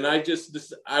 and I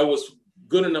was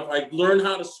good enough. I learned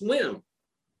how to swim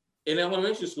in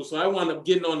elementary school, so I wound up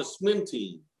getting on the swim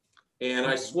team, and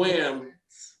I swam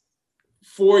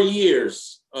 4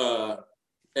 years at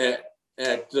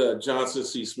Johnson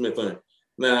C. Smith.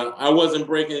 Now, I wasn't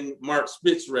breaking Mark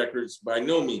Spitz records by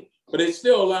no means, but it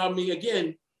still allowed me,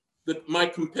 again, my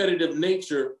competitive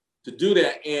nature to do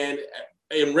that. And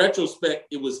in retrospect,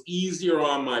 it was easier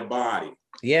on my body.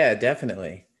 Yeah,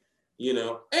 definitely.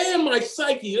 And my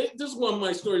psyche. This is one of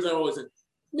my stories I always said.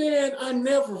 Man, I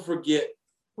never forget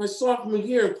my sophomore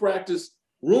year in practice.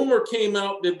 Rumor came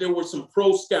out that there were some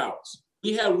pro scouts.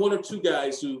 We had one or two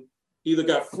guys who either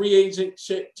got free agent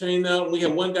chained out. We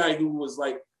had one guy who was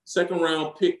like second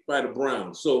round pick by the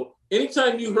Browns. So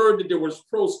anytime you heard that there was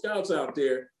pro scouts out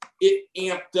there, it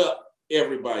amped up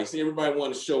everybody. So everybody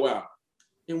wanted to show out.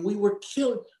 And we were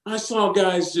killing. I saw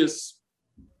guys just,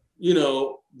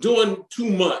 doing too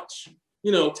much,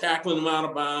 tackling them out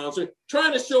of bounds, or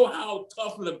trying to show how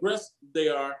tough and aggressive they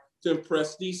are to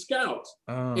impress these scouts.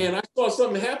 And I saw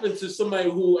something happen to somebody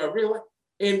who I realized,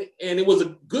 and it was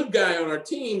a good guy on our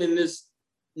team, and this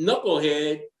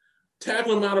knucklehead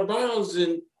tackled him out of bounds,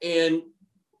 and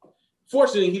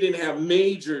fortunately he didn't have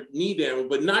major knee damage,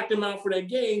 but knocked him out for that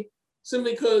game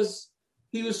simply because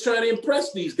he was trying to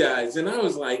impress these guys. And I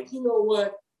was like, you know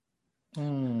what?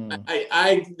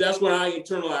 I that's when I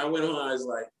internally, I went home, I was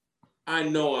like, I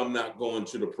know I'm not going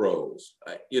to the pros.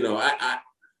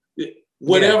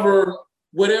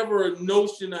 Whatever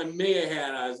notion I may have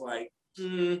had, I was like,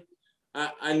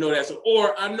 I know that's,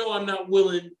 or I know I'm not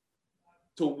willing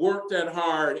to work that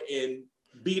hard and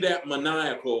be that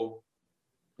maniacal.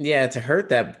 Yeah, to hurt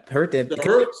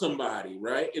somebody,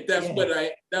 right? If that's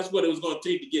what it was going to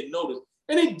take to get noticed,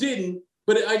 and it didn't.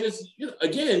 But I just,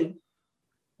 again,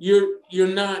 you're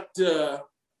not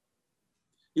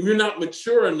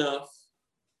mature enough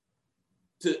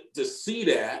to see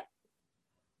that,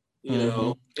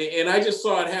 and I just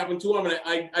saw it happen to him,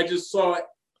 and I just saw it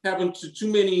happen to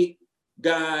too many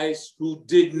guys who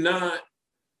did not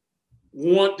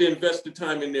want to invest the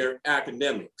time in their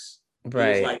academics. Right.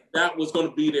 It was like that was going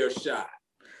to be their shot.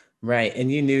 Right.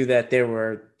 And you knew that there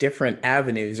were different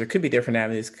avenues, or could be different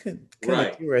avenues.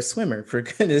 Right. You were a swimmer, for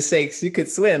goodness sakes, you could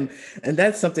swim. And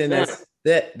that's something that's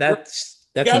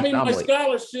got me my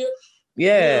scholarship.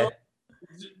 Yeah.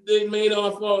 They made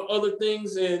off other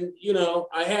things, and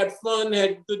I had fun,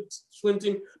 had good swim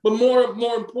team, but more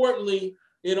importantly,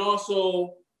 it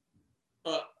also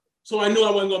so I knew I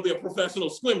wasn't going to be a professional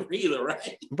swimmer either,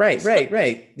 right? Right.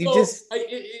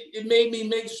 It made me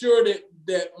make sure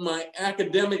that my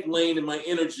academic lane and my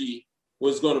energy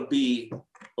was going to be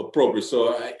appropriate.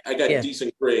 So I got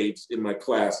decent grades in my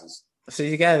classes. So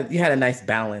you had a nice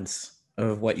balance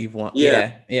of what you want.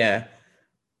 Yeah.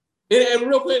 And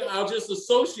real quick, I'll just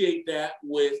associate that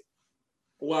with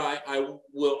why I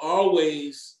will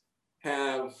always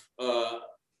have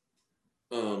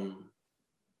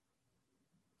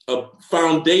a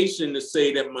foundation to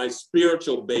say that my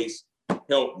spiritual base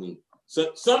helped me.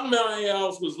 So somebody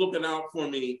else was looking out for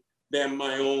me than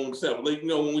my own self. Like,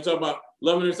 when we talk about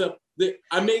loving yourself,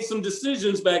 I made some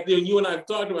decisions back then. You and I have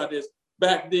talked about this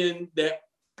back then that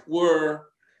were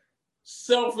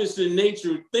selfish in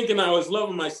nature. Thinking I was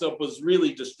loving myself was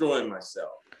really destroying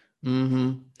myself.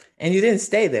 Mm-hmm. And you didn't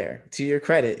stay there, to your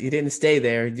credit. You didn't stay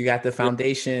there. You got the Yeah,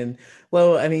 foundation.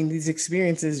 Well, I mean, these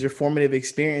experiences, your formative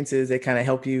experiences, they kind of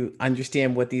help you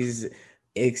understand what these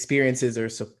experiences are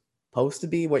supposed to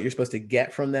be, what you're supposed to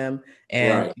get from them.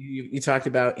 And right, you talked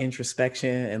about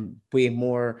introspection and being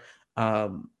more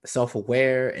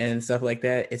self-aware and stuff like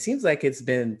that. It seems like it's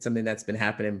been something that's been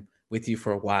happening with you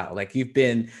for a while. Like you've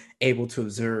been able to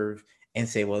observe and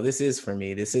say, well, this is for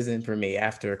me, this isn't for me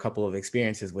after a couple of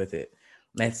experiences with it.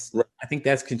 That's right. I think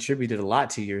that's contributed a lot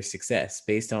to your success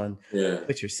based on Yeah.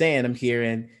 what you're saying. I'm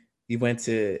hearing you went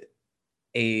to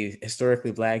a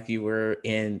historically black, you were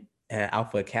in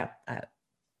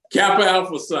Kappa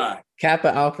Alpha Psi.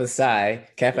 Kappa Alpha Psi,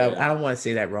 Kappa. Yeah. I don't want to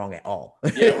say that wrong at all.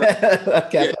 Yeah, right. Yeah,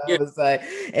 Kappa yeah. Alpha Psi,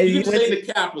 and You you can went say to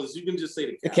the Kappas. You can just say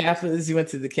the the Kappas. Kappas. You went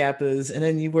to the Kappas, and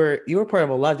then you were part of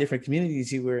a lot of different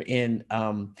communities. You were in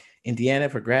Indiana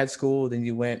for grad school. Then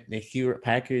you went to Hewlett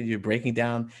Packard. You're breaking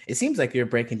down. It seems like you're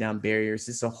breaking down barriers.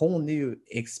 It's a whole new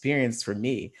experience for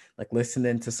me. Like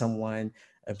listening to someone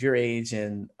of your age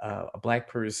and a black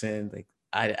person. Like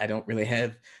I don't really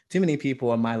have too many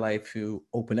people in my life who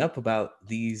open up about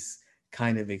these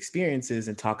kind of experiences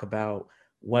and talk about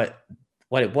what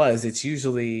what it was. It's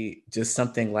usually just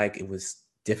something like it was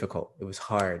difficult, it was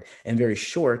hard, and very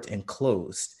short and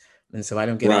closed. And so I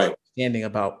don't get an Right. understanding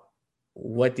about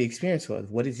what the experience was.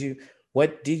 What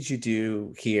did you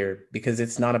do here? Because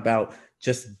it's not about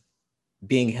just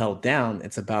being held down.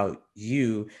 It's about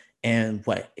you and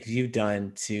what have you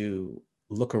done to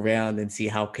look around and see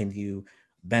how can you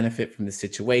benefit from the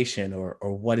situation, or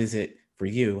what is it for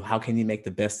you? How can you make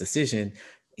the best decision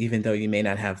even though you may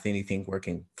not have anything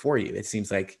working for you? It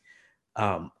seems like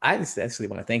I just actually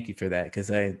want to thank you for that because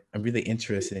I'm really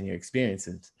interested in your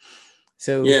experiences.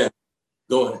 So Yeah.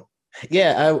 Go ahead.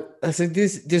 yeah, I said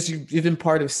this you've been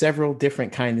part of several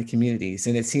different kind of communities,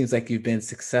 and it seems like you've been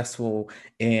successful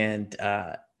and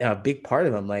a big part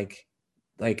of them. Like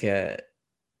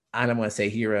I don't want to say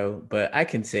hero, but I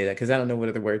can say that because I don't know what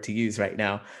other word to use right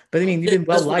now. But I mean, you've Yeah, been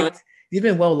well that's fine. liked. You've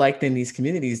been well liked in these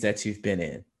communities that you've been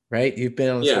in, right? You've been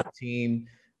on the Yeah. swim team,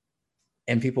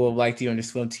 and people have liked you on your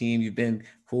swim team. You've been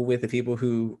cool with the people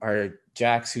who are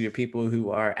jocks, who are people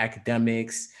who are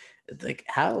academics. Like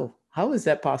how is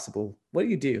that possible? What do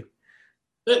you do?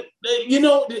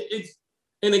 It's,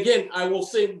 and again, I will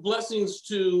say blessings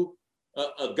to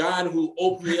a God who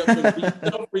opened me up and be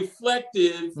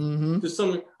self-reflective Mm-hmm. to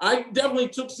some. I definitely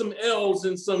took some L's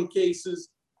in some cases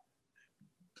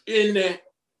in that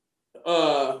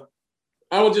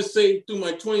I would just say through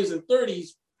my 20s and 30s,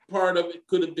 part of it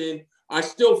could have been I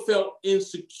still felt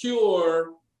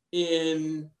insecure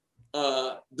in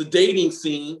the dating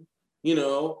scene,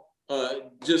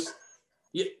 just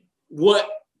yeah, what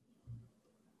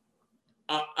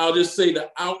I'll just say the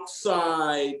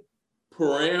outside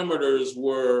parameters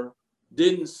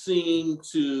didn't seem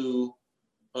to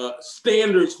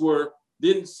standards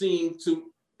didn't seem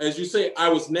to, as you say, I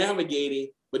was navigating,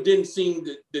 but didn't seem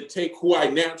to take who I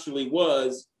naturally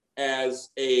was as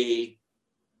a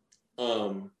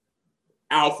um,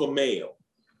 alpha male.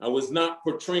 I was not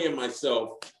portraying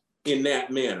myself in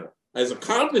that manner as a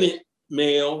confident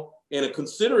male and a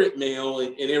considerate male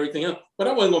and everything else. But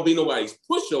I wasn't going to be nobody's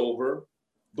pushover.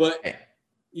 But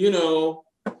you know,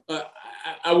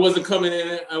 I wasn't coming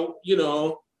in.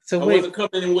 So I wait, wasn't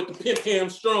coming in with the pimp ham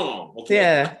strong. Okay,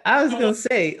 yeah, I was gonna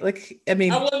say, like, I I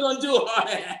mean, wasn't gonna do all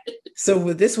that.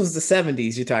 so this was the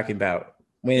 '70s you're talking about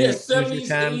when Yeah, it was your 70s,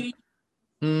 time. 80s.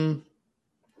 Mm,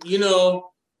 You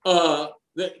know,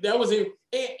 that was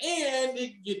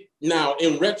it. Now,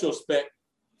 in retrospect,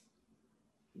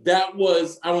 that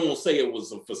was, I won't say it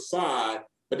was a facade,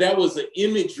 but that was the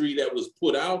imagery that was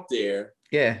put out there.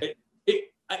 yeah, It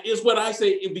is what I say.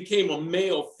 It became a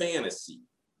male fantasy.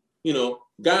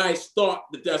 Guys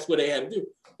thought that that's what they had to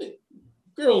do.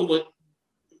 Girl, with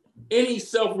any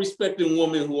self-respecting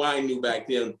woman who I knew back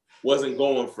then wasn't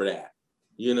going for that.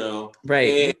 right.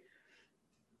 And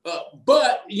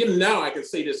but now I can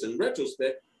say this in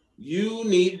retrospect. You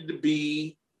needed to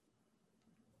be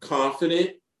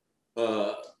confident,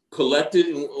 uh, collected,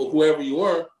 whoever you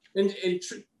are, and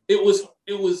it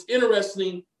was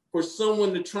interesting for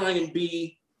someone to try and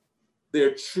be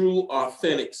their true,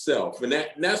 authentic self, and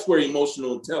that's where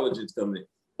emotional intelligence comes in.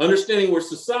 Understanding where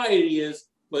society is,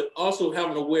 but also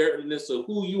having awareness of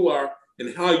who you are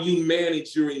and how you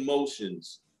manage your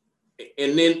emotions,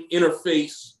 and then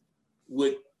interface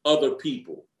with other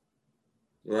people,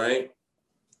 right?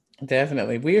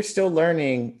 Definitely. We are still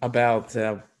learning about,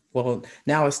 well,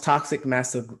 now it's toxic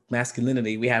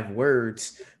masculinity. We have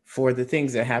words for the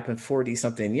things that happened 40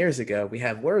 something years ago. We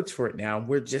have words for it now.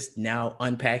 We're just now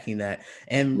unpacking that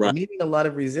and Right. meeting a lot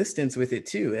of resistance with it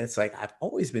too. It's like, I've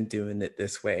always been doing it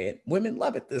this way, and women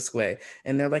love it this way.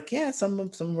 And they're like, yeah, some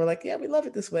were like, yeah, we love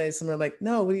it this way. Some are like,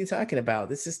 no, what are you talking about?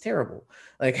 This is terrible.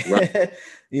 Like, Right.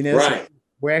 so Right.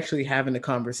 we're actually having a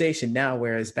conversation now,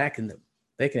 whereas back in the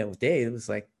day, it was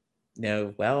like,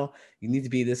 no, well, you need to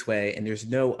be this way, and there's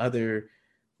no other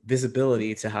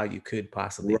visibility to how you could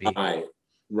possibly be. Right.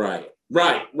 Right.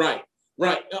 Right. Right.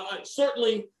 Right.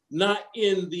 Certainly not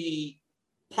in the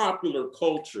popular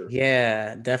culture,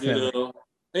 Yeah, you definitely. know,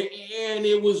 and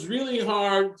it was really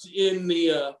hard in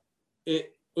the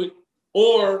it,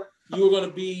 or you were going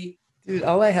to be Dude,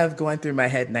 all I have going through my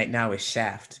head right now is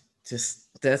Shaft. Just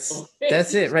that's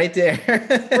okay. it right Right.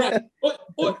 there.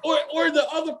 Or the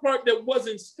other part that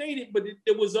wasn't stated, but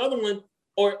there was the other one,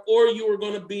 or you were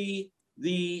going to be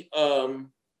the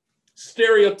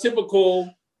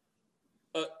stereotypical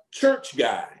church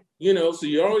guy, so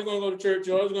you're always going to go to church,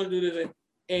 you're always going to do this.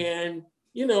 And,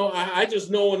 I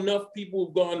just know enough people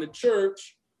who've gone to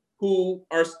church who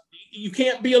are, you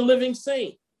can't be a living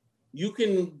saint. You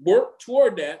can work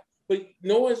toward that, but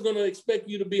no one's going to expect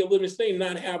you to be a living saint and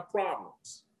not have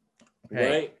problems. Right.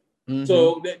 Right. Mm-hmm.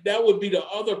 So that would be the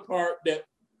other part that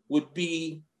would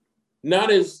be not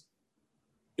as,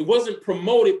 it wasn't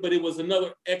promoted, but it was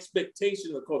another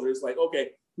expectation of the culture. It's like, okay,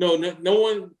 no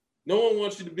one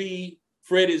wants you to be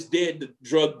Fred is dead, the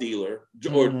drug dealer,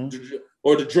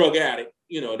 or the drug addict.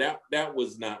 That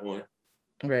was not one.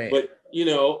 Right. But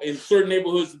in certain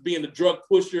neighborhoods, being the drug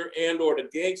pusher and or the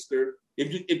gangster,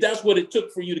 if that's what it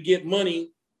took for you to get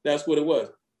money, that's what it was.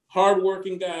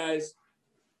 Hardworking guys,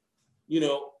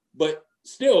 but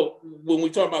still, when we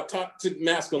talk about toxic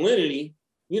masculinity,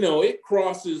 it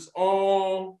crosses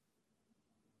all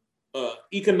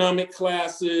economic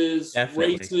classes,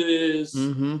 Definitely. races,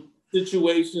 Mm-hmm.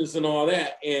 situations, and all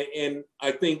that. And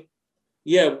I think,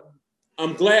 yeah,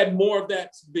 I'm glad more of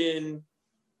that's been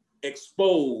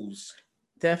exposed.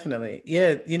 Definitely.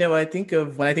 Yeah. I think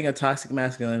of when I think of toxic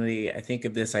masculinity, I think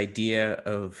of this idea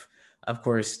of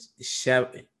course,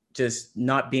 just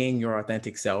not being your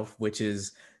authentic self, which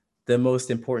is the most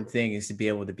important thing is to be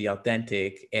able to be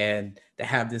authentic and to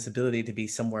have this ability to be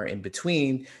somewhere in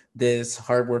between this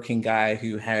hardworking guy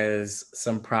who has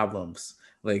some problems.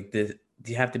 Like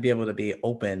you have to be able to be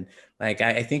open. Like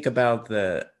I think about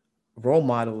the role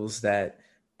models that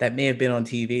may have been on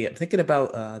TV. I'm thinking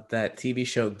about that TV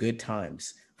show Good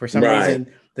Times. For some Right.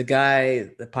 reason, the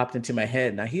guy that popped into my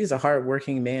head. Now he's a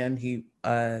hardworking man. He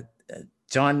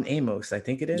John Amos, I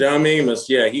think it is. John Amos,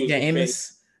 yeah, he was Yeah, the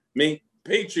Amos. main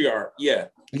patriarch, yeah.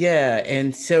 Yeah,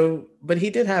 and so, but he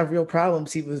did have real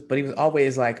problems. But he was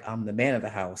always like, "I'm the man of the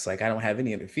house. Like, I don't have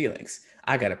any other feelings.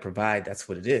 I gotta provide. That's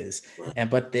what it is." Right. And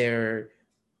but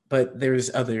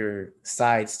there's other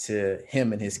sides to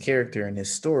him and his character and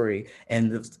his story,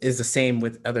 and is the same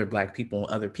with other Black people and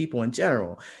other people in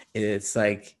general. It's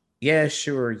like, yeah,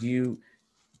 sure,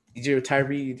 you're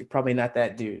Tyree, you're probably not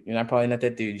that dude. You're not probably not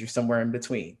that dude. You're somewhere in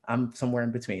between. I'm somewhere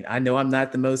in between. I know I'm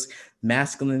not the most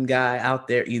masculine guy out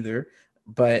there either,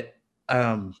 but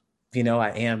I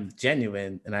am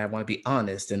genuine and I want to be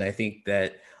honest. And I think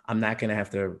that I'm not gonna have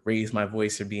to raise my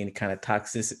voice or be any kind of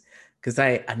toxic because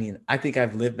I mean, I think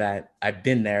I've lived that, I've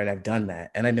been there and I've done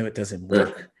that. And I know it doesn't Right.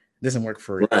 work. It doesn't work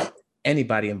for Right.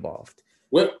 anybody involved.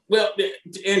 Well,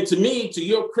 and to me, to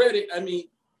your credit, I mean,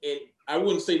 and I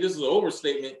wouldn't say this is an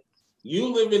overstatement.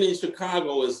 You living in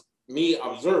Chicago is me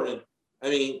observing. I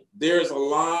mean, there's a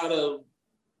lot of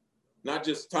not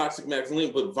just toxic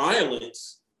masculinity, but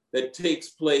violence that takes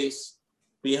place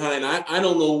behind. I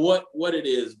don't know what it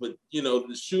is, but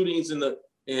the shootings and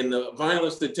the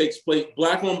violence that takes place,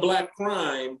 black on black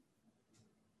crime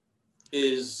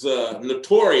is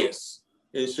notorious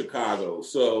in Chicago.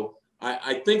 So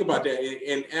I think about that,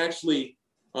 and actually,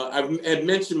 I had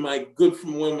mentioned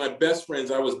from one of my best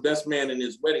friends. I was best man in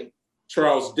his wedding,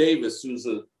 Charles Davis, who's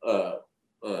a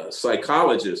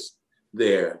psychologist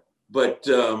there. But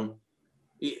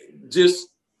just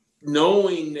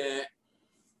knowing that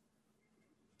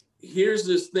here's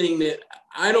this thing that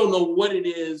I don't know what it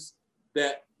is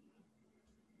that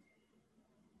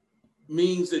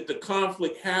means that the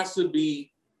conflict has to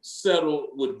be settled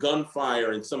with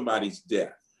gunfire and somebody's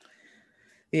death.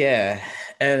 Yeah,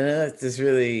 and it's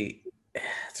really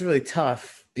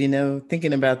tough,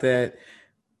 thinking about that.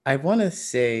 I want to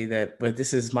say that, but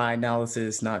this is my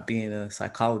analysis, not being a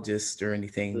psychologist or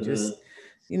anything, Mm-hmm. just,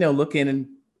 looking and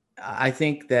I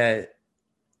think that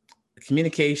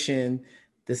communication,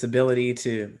 this ability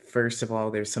to, first of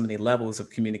all, there's so many levels of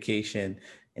communication.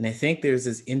 And I think there's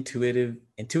this intuitive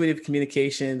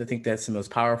communication. I think that's the most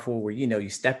powerful where, you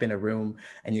step in a room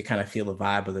and you kind of feel the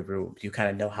vibe of the room. You kind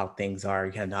of know how things are.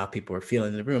 You kind of know how people are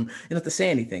feeling in the room. You don't have to say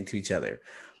anything to each other.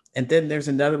 And then there's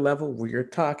another level where you're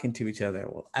talking to each other.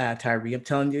 Well, Tyree, I'm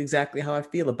telling you exactly how I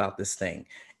feel about this thing.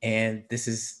 And this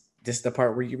is just the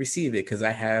part where you receive it because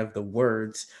I have the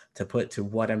words to put to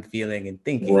what I'm feeling and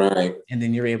thinking. Right. And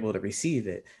then you're able to receive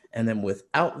it. And then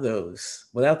without those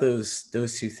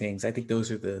two things, I think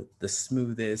those are the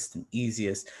smoothest and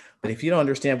easiest. But if you don't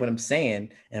understand what I'm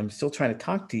saying and I'm still trying to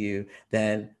talk to you,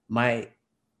 then my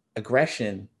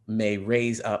aggression may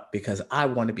raise up because I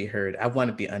want to be heard. I want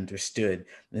to be understood.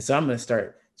 And so I'm going to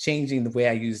start changing the way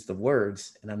I use the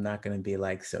words. And I'm not going to be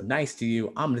like so nice to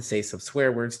you. I'm going to say some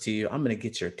swear words to you. I'm going to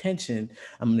get your attention.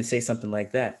 I'm going to say something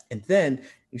like that. And then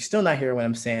you're still not hearing what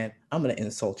I'm saying. I'm going to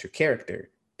insult your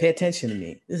character. Pay attention to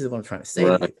me. This is what I'm trying to say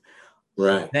to Right. you.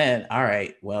 Right. Then, all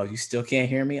right, well, you still can't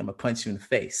hear me. I'm going to punch you in the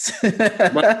face.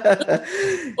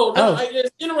 Right. Oh, Oh,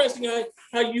 it's interesting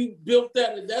how you built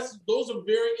that. Those are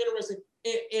very interesting,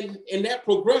 and that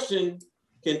progression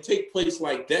can take place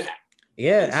like that.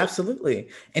 yeah, And so, absolutely.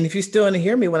 And if you still want to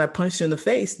hear me when I punch you in the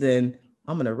face, then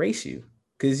I'm gonna erase you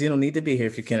because you don't need to be here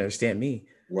if you can't understand me.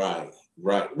 right,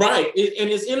 right. And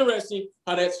it's interesting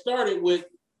how that started with.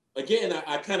 Again,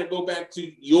 I kind of go back to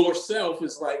yourself.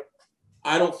 It's like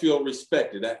I don't feel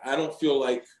respected. I don't feel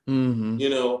like Mm-hmm.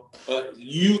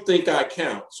 you think I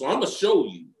count, so I'm gonna show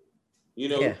you.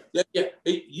 Yeah. Yeah.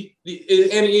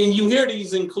 And you hear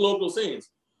these in colloquial sayings.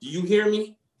 Do you hear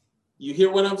me? You hear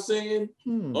what I'm saying?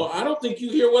 Hmm. Oh, I don't think you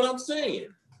hear what I'm saying.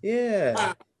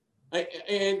 Yeah.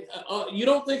 And you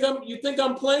don't think you think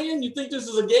I'm playing? You think this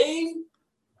is a game?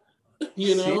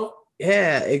 You See? know?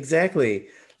 Yeah, exactly.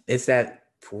 It's that.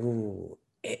 Ooh.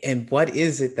 And what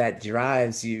is it that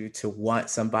drives you to want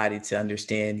somebody to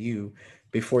understand you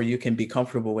before you can be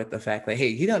comfortable with the fact that,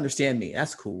 hey, he don't understand me.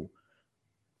 That's cool.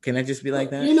 Can I just be like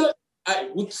that? You know,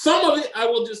 some of it I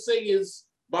will just say is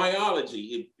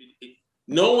biology.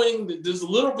 Knowing that there's a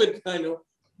little bit kind of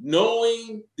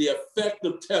knowing the effect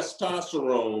of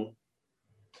testosterone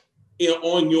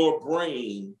on your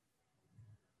brain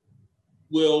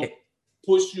will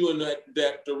push you in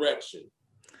that direction.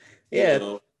 You Yeah,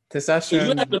 know, and you have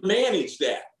testosterone. to manage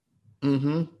that.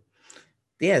 Mm-hmm.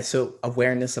 Yeah, so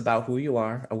awareness about who you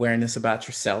are, awareness about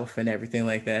yourself, and everything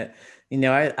like that.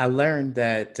 I learned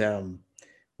that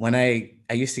when I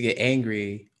used to get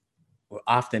angry, well,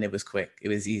 often it was quick, it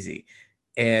was easy,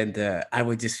 and I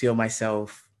would just feel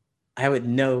myself. I would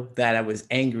know that I was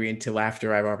angry until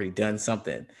after I've already done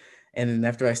something, and then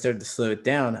after I started to slow it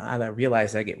down, I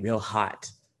realized I get real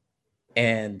hot,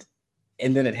 and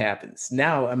and then it happens.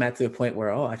 Now I'm at the point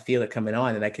where I feel it coming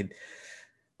on, and I could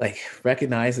like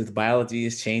recognize that the biology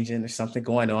is changing. There's something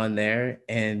going on there,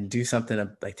 and do something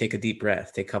like take a deep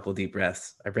breath, take a couple deep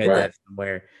breaths. I read Right. that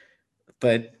somewhere,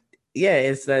 but yeah,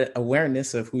 it's that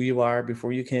awareness of who you are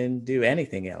before you can do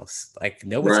anything else. Like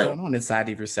know what's Right. going on inside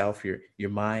of yourself, your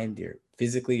mind, your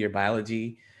physically, your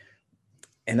biology,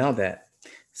 and all that.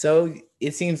 So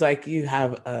it seems like you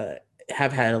have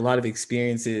had a lot of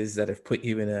experiences that have put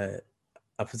you in a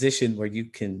position where you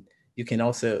can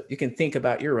think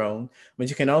about your own, but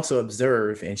you can also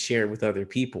observe and share with other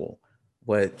people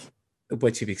what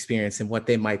what you've experienced and what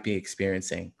they might be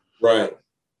experiencing. Right.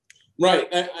 Right.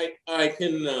 I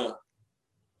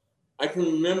can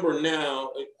remember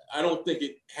now. I don't think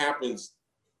it happens.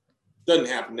 Doesn't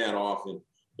happen that often,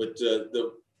 but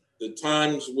the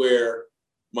times where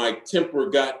my temper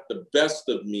got the best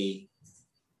of me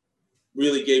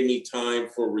really gave me time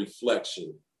for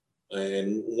reflection.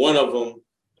 And one of them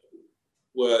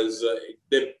was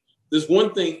that this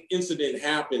one thing incident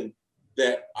happened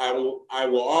that I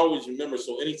will always remember.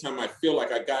 So anytime I feel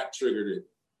like I got triggered,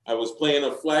 I was playing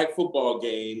a flag football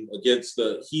game against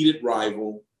a heated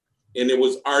rival, and it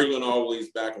was arguing always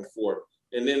back and forth.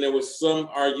 And then there was some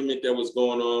argument that was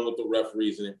going on with the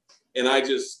referees, and I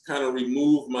just kind of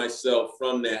removed myself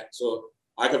from that so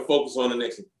I could focus on the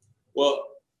next thing. Well,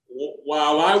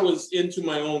 while I was into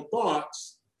my own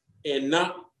thoughts and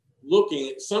not looking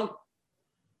at some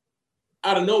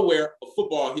out of nowhere, a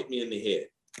football hit me in the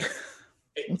head.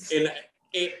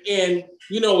 And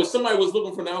if somebody was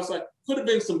looking from the outside, could have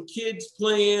been some kids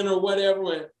playing or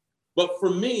whatever. But for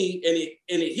me,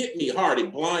 and it hit me hard,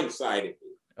 it blindsided me.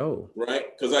 Oh, Right?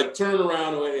 Because I turned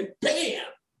around and went, bam!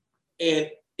 And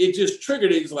it just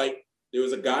triggered it. It's like there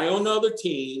was a guy on the other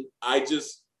team. I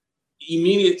just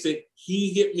immediately said, he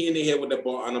hit me in the head with that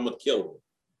ball and I'm gonna kill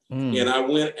him. And mm. I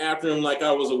went after him like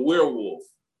I was a werewolf.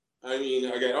 I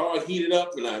mean, I got all heated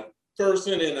up and I'm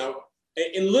cursing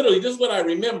and literally, this is what I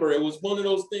remember. It was one of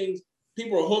those things.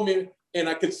 People were holding me. and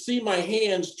I could see my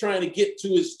hands trying to get to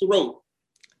his throat.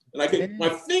 And my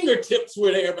fingertips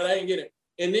were there, but I didn't get it.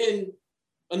 And then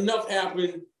enough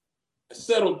happened, I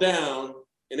settled down,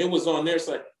 and it was on their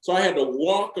side. So I had to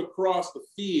walk across the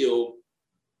field,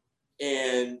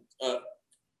 and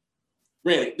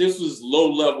granted, this was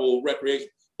low-level recreation,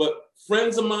 but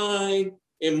friends of mine,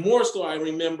 and more so I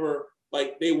remember,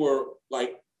 like, they were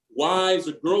like wives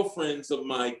or girlfriends of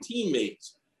my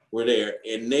teammates were there,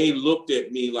 and they looked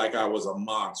at me like I was a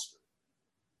monster.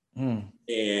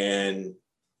 And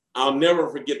I'll never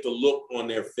forget the look on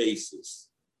their faces.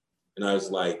 And I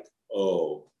was like,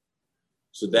 oh,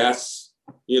 so that's,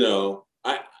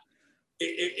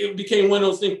 it became one of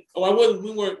those things. Oh,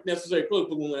 we weren't necessarily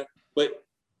close, but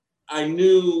I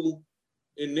knew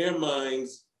in their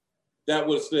minds that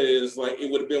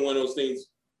it would have been one of those things.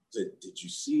 That, did you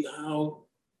see how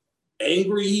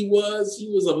angry he was? He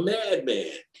was a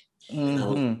madman.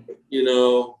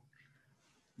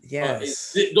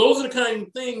 Yes. Those are the kind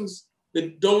of things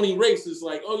that don't erase. It's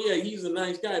like, oh yeah, he's a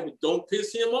nice guy, but don't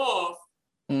piss him off.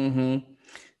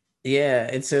 Yeah,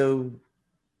 and so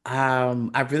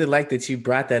I really like that you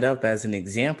brought that up as an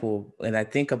example, and I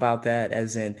think about that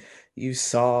as in you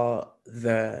saw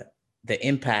the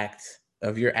impact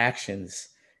of your actions,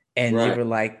 and you Right. were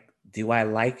like, "Do I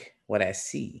like what I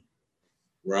see?"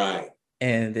 Right.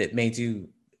 And it made you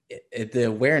the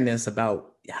awareness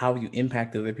about how you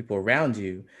impact other people around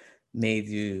you made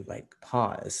you like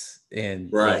pause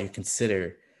and made you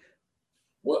consider.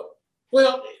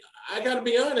 Well, I got to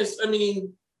be honest. I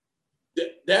mean,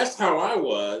 that's how I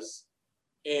was,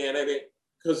 and I mean,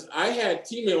 because I had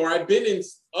teammates, or I've been in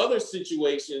other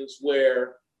situations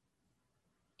where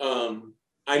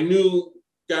I knew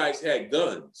guys had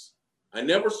guns. I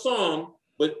never saw them,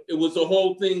 but it was a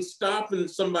whole thing stopping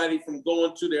somebody from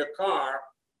going to their car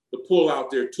to pull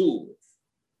out their tools.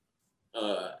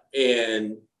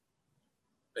 And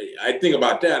I think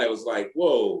about that. I was like,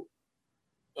 whoa.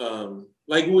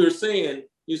 Like we were saying,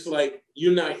 it's like,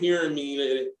 you're not hearing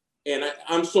me. And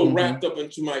I'm so wrapped up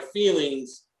into my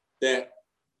feelings that,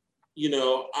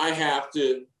 I have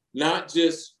to not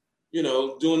just,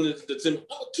 doing the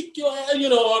I'll kick your ass,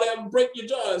 all that, break your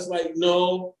jaw. It's like,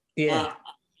 no,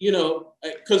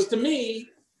 because to me,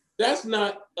 that's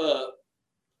not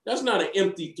an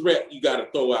empty threat you got to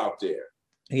throw out there.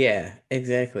 Yeah,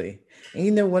 exactly.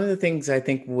 And one of the things I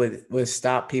think would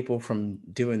stop people from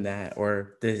doing that,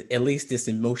 or at least this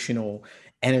emotional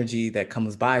energy that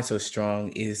comes by so strong,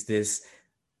 is this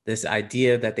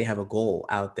idea that they have a goal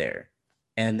out there,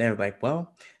 and they're like,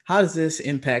 well, how does this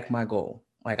impact my goal?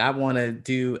 Like, I want to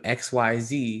do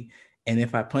XYZ, and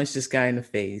if I punch this guy in the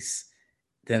face,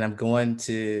 then I'm going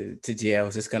to jail.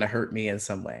 Is this going to hurt me in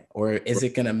some way? Or is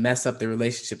it going to mess up the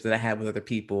relationships that I have with other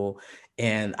people?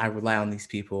 And I rely on these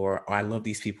people, or I love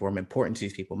these people, or I'm important to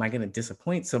these people. Am I going to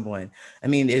disappoint someone? I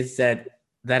mean, it's that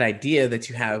idea that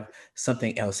you have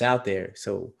something else out there.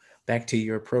 So back to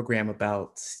your program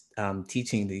about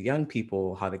teaching the young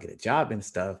people how to get a job and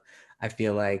stuff, I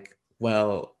feel like,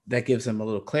 well, that gives them a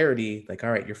little clarity. Like,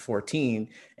 all right, you're 14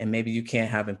 and maybe you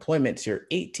can't have employment till you're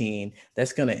 18.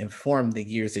 That's going to inform the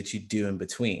years that you do in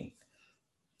between.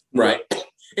 Right.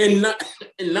 And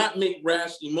not make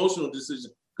rash emotional decisions.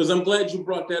 Because I'm glad you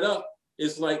brought that up.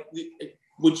 It's like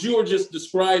what you were just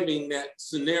describing, that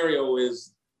scenario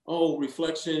is,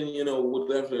 reflection,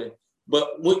 whatever.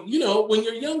 But when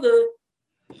you're younger,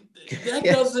 that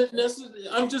doesn't necessarily,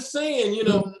 I'm just saying,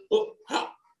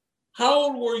 how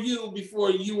old were you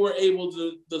before you were able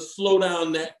to slow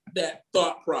down that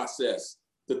thought process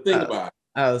to think about it?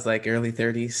 I was like early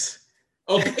 30s.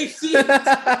 Okay, see?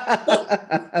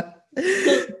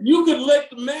 You could let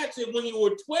the match it when you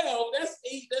were 12. That's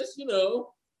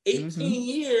 18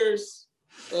 years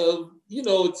of,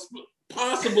 it's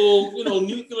possible,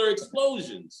 nuclear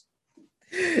explosions.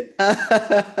 And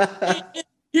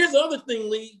here's the other thing,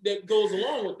 Lee, that goes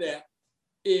along with that,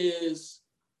 is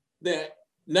that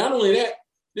not only that,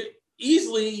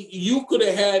 easily you could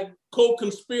have had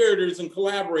co-conspirators and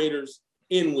collaborators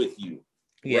in with you,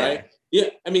 right? Yeah,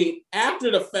 I mean,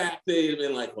 after the fact, they've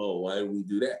been like, oh, why did we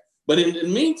do that? But in the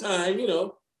meantime,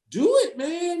 do it,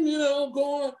 man,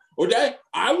 go on. Or that,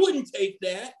 I wouldn't take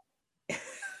that.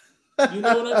 You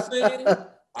know what I'm saying?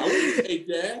 I wouldn't take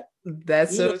that.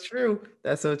 That's so true.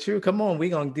 That's so true. Come on, we're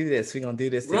going to do this. We're going to do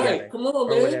this together. Right, come on,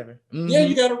 man. Whatever. Yeah,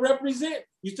 you got to represent.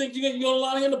 You think you're going to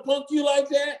allow him to punk you like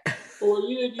that? Or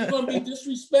you're going to be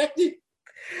disrespected?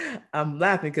 I'm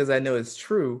laughing because I know it's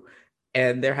true.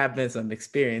 And there have been some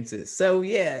experiences. So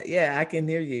yeah, I can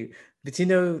hear you. But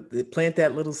plant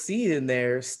that little seed in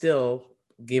there, still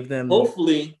give them.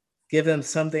 Hopefully give them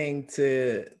something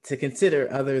to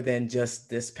consider other than just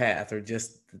this path or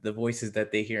just the voices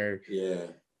that they hear. Yeah.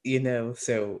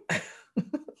 So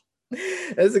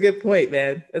that's a good point,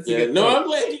 man. That's a Yeah. good No, point.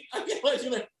 I'm glad you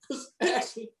know.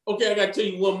 Actually, okay, I got to tell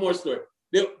you one more story.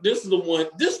 This is the one.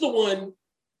 This is the one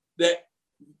that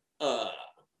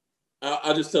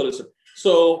I'll just tell this.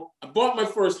 So I bought my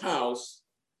first house,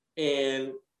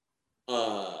 and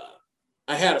I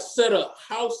had a set of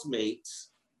housemates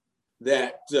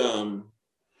that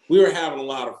we were having a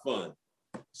lot of fun.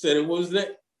 Said it was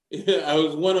that I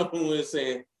was one of them was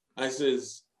saying, I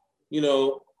says,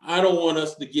 I don't want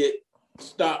us to get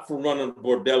stopped for running a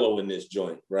bordello in this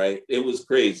joint, right? It was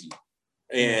crazy.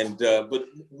 And but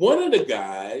one of the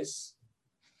guys,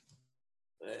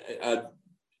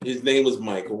 his name was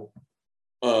Michael,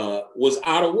 was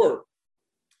out of work.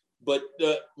 But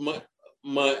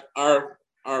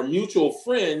our mutual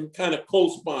friend kind of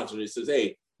co-sponsored it. Says,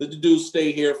 hey, let the dude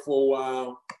stay here for a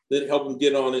while. Let help him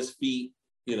get on his feet.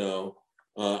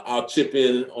 I'll chip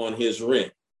in on his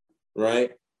rent,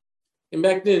 right? And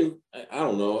back then, I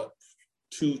don't know,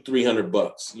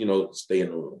 $200-300, to stay in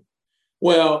the room.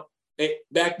 Well,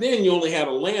 back then you only had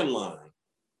a landline.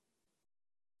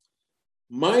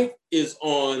 Mike is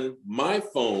on my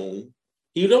phone.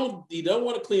 He don't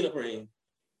want to clean up or anything,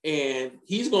 and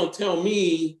he's gonna tell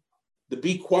me to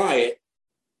be quiet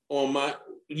on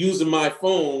using my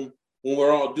phone when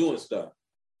we're all doing stuff.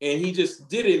 And he just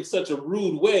did it in such a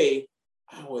rude way.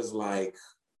 I was livid.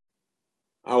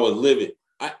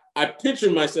 I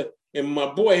pictured myself, and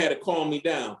my boy had to calm me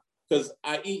down because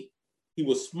he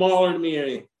was smaller than me.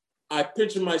 And I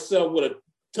pictured myself with a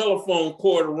telephone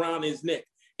cord around his neck.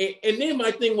 And then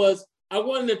my thing was, I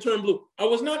wanted to turn blue. I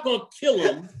was not going to kill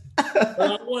him, but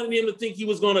I wanted him to think he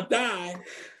was going to die.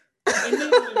 And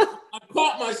then I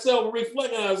caught myself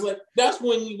reflecting. I was like, that's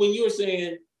when you were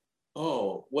saying,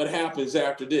 oh, what happens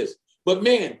after this? But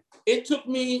man, it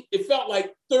felt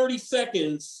like 30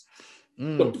 seconds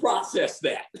to process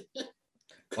that.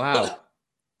 Wow.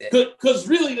 Because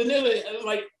really,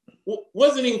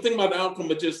 wasn't even thinking about the outcome,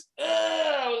 but just,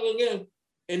 again.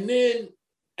 And then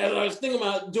as I was thinking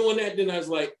about doing that, then I was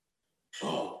like,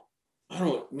 oh, I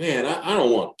don't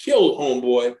want to kill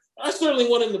homeboy. I certainly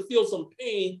want him to feel some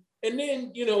pain. And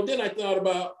then, then I thought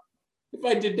about if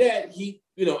I did that,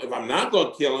 if I'm not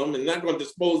going to kill him and not going to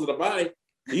dispose of the body,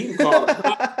 he can call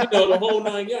the whole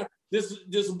 9 yards.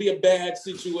 This will be a bad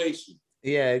situation.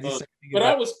 Yeah. But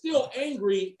I was still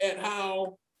angry at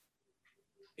how,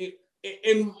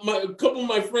 and a couple of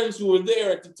my friends who were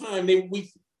there at the time,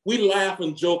 we laugh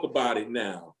and joke about it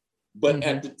now. But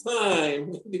at the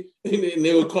time, and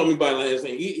they would call me by last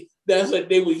name. He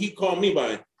called me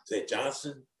by, said,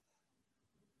 Johnson,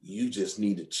 you just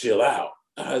need to chill out.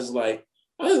 I was like,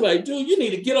 dude, you need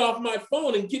to get off my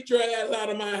phone and get your ass out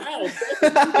of my house.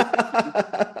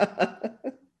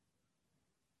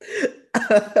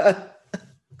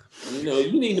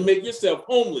 You need to make yourself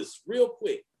homeless real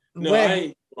quick. No, I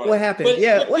ain't. What happened?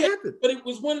 What happened? But it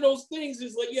was one of those things.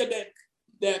 It's like,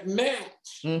 that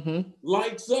match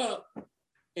lights up,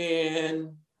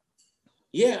 and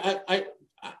I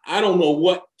don't know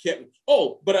what kept.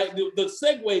 Oh, but the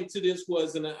segue to this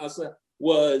was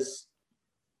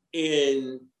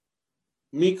in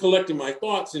me collecting my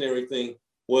thoughts and everything.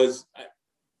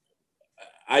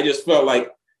 I just felt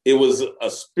like it was a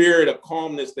spirit of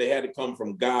calmness that had to come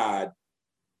from God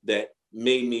that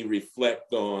made me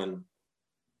reflect on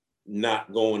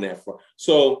not going that far.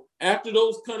 So after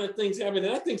those kind of things happened,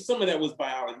 and I think some of that was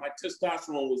biology. My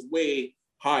testosterone was way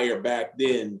higher back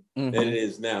then than it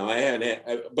is now.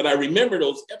 But I remember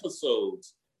those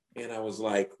episodes, and I was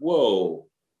like, whoa,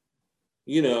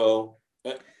 an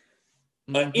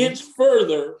inch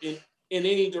further in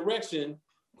any direction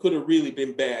could have really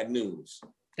been bad news.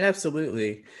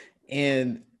 Absolutely.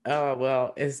 And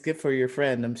well, it's good for your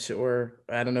friend, I'm sure.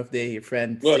 I don't know if they're your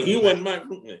friend. Well, he wasn't my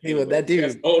friend. He was that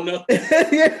dude. Oh no.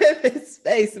 You're in his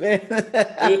space, man.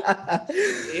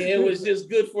 It was just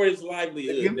good for his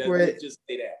livelihood. Just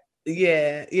say that.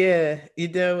 Yeah.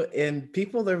 And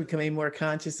people are becoming more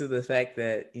conscious of the fact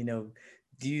that,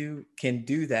 you can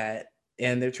do that.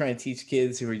 And they're trying to teach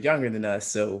kids who are younger than us.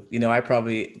 So,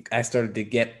 I started to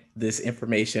get this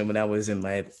information when I was in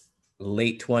my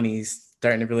late 20s,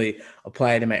 starting to really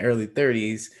apply it in my early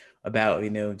 30s about,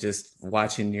 just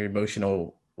watching your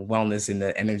emotional wellness and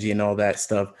the energy and all that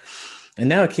stuff. And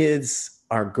now kids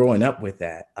are growing up with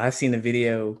that. I've seen a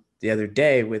video the other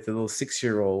day with a little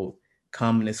 6-year-old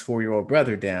calming his 4-year-old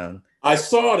brother down. I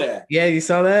saw that. Yeah, you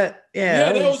saw that?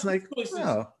 Yeah, that was like,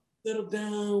 wow. Settle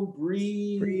down,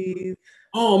 breathe.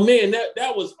 Oh man,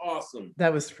 that was awesome.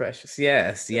 That was precious.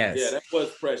 Yes. Yeah, that was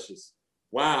precious.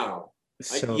 Wow.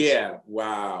 So Yeah.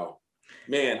 Wow.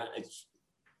 Man.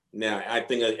 Now I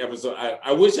think an episode.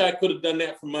 I wish I could have done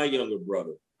that for my younger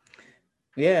brother.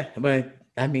 yeah, but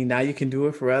I mean, now you can do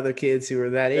it for other kids who are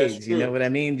that That's age. You know true. what I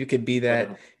mean? You could be Uh,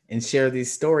 that and share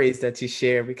these stories that you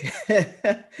share because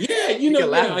yeah. you can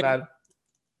laugh about it.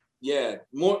 Yeah.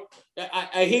 More.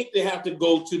 I hate to have to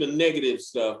go to the negative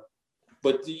stuff,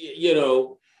 but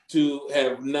to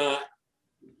have not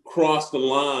crossed the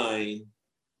line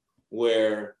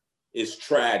where it's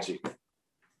tragic,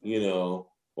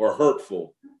 or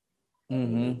hurtful.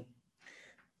 Mm-hmm.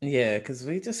 Yeah, because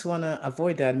we just want to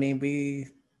avoid that. I mean,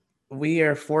 we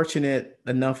are fortunate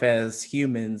enough as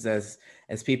humans, as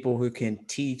people who can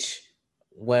teach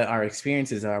what our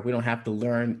experiences are. We don't have to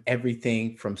learn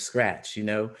everything from scratch. We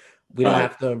don't Right.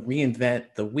 have to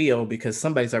reinvent the wheel because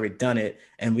somebody's already done it,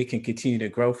 and we can continue to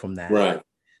grow from that. Right.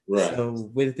 Right. So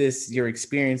with this, your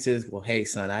experiences, well, hey,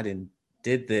 son, I didn't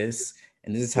did this,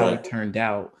 and this is how it Right. turned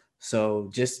out. So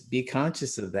just be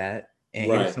conscious of that, and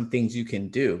here's Right. some things you can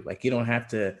do. Like you don't have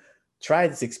to try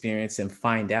this experience and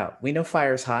find out. We know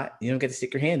fire's hot. You don't get to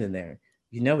stick your hand in there.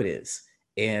 You know it is,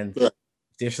 and Right.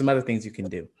 there's some other things you can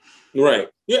do. Right.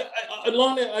 Yeah.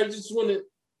 Along that, I just want to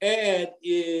add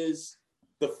is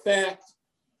the fact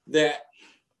that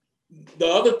the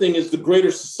other thing is the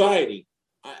greater society.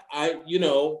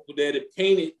 That it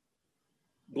painted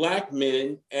Black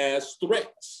men as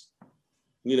threats.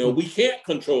 We can't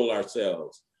control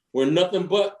ourselves. We're nothing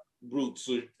but brutes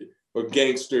or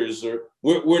gangsters, or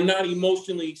we're not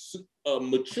emotionally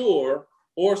mature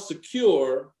or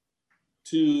secure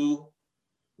to,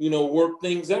 work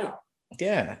things out.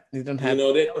 Yeah, you don't have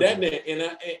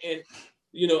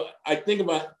I think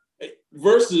about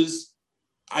versus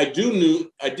I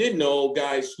did know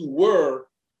guys who were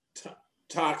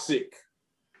toxic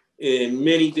in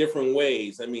many different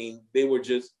ways. I mean, they were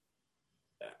just,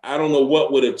 I don't know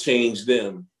what would have changed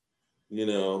them.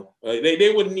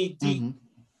 They would need deep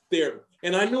therapy.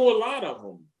 And I knew a lot of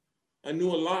them.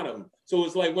 So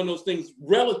it's like one of those things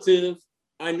relative.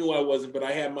 I knew I wasn't, but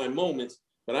I had my moments.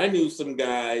 But I knew some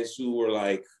guys who were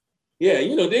like, yeah,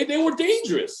 they were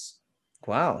dangerous.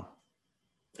 Wow.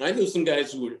 I knew some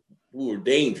guys who were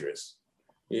dangerous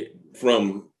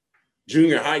from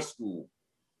junior high school.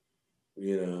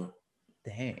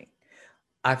 Dang.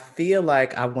 I feel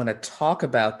like I want to talk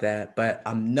about that, but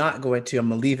I'm not going to. I'm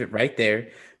gonna leave it right there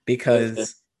because Okay.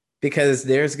 because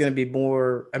there's gonna be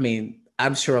more. I mean,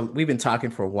 I'm sure we've been talking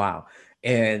for a while,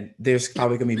 and there's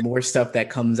probably gonna be more stuff that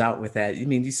comes out with that. I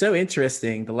mean, it's so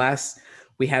interesting. The last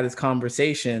we had this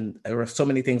conversation, there were so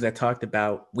many things I talked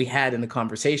about. We had in the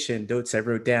conversation notes I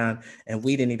wrote down, and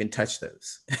we didn't even touch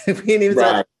those. We didn't even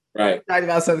touch. Right. Talking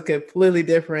about something completely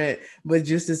different, but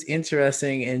just as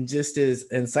interesting and just as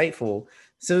insightful.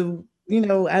 So,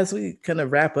 as we kind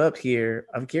of wrap up here,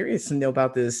 I'm curious to know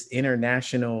about this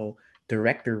international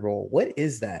director role. What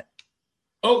is that?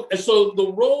 Oh, and so the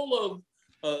role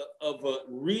of a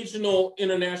regional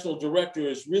international director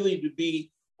is really to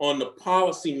be on the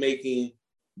policy making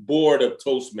board of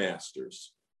Toastmasters.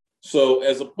 So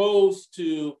as opposed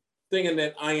to thinking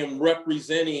that I am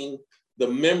representing the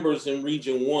members in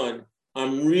Region 1,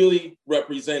 I'm really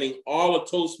representing all of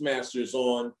Toastmasters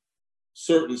on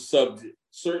certain subjects,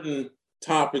 certain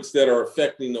topics that are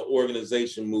affecting the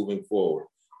organization moving forward.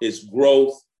 Its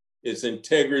growth, its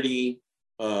integrity,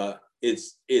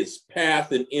 its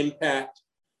path and impact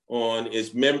on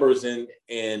its members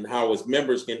and how its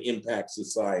members can impact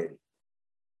society.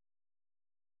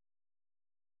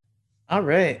 All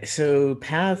right. So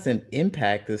paths and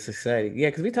impact of society. Yeah,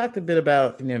 because we talked a bit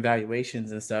about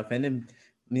evaluations and stuff, and then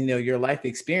your life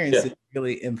experiences Yeah.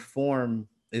 really inform.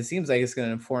 It seems like it's going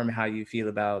to inform how you feel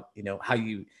about how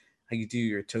you do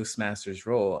your Toastmasters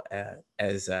role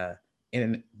as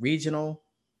in regional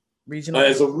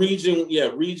As a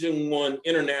region 1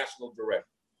 international director.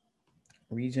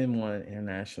 region 1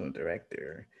 international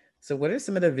director. So, what are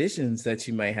some of the visions that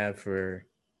you might have for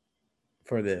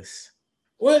this?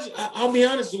 Well, I'll be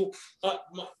honest.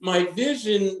 My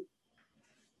vision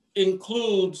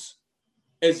includes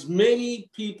as many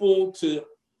people to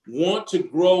want to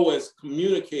grow as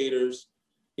communicators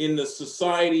in the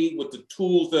society with the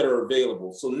tools that are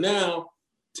available. So now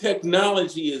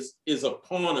technology is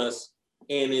upon us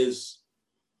and is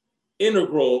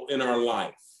integral in our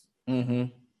life. Mm-hmm.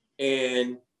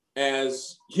 And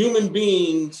as human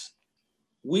beings,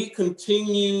 we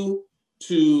continue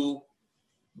to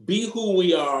be who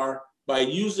we are by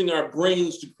using our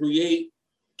brains to create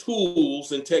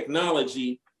tools and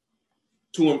technology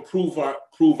to improve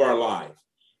our life.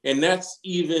 And that's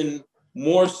even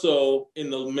more so in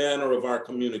the manner of our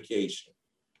communication.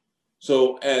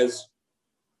 So as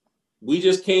we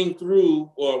just came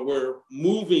through, or we're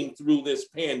moving through this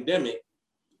pandemic.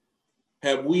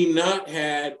 Have we not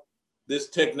had this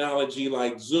technology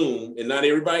like Zoom, and not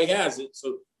everybody has it,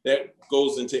 so that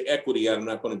goes into equity. I'm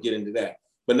not going to get into that,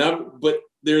 but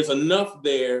there's enough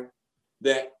there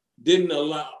that didn't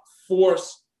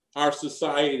force our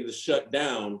society to shut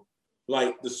down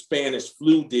like the Spanish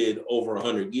flu did over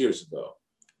 100 years ago.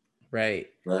 Right.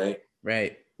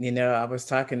 You know, I was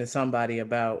talking to somebody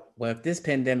about, well, if this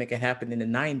pandemic had happened in the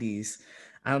 90s,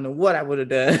 I don't know what I would have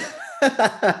done.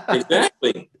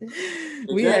 Exactly.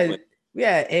 We had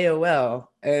AOL,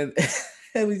 and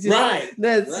we just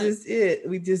just it.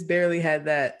 We just barely had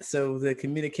that. So the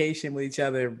communication with each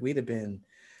other, it'd been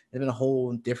a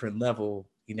whole different level.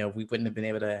 You know, we wouldn't have been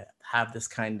able to have this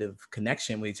kind of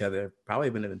connection with each other. Probably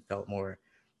wouldn't have felt more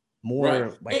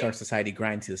like our society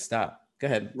grind to a stop. Go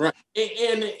ahead. Right.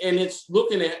 And it's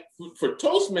looking at, for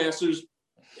Toastmasters,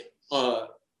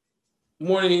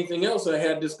 more than anything else, I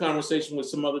had this conversation with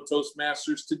some other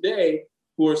Toastmasters today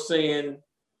who are saying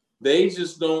they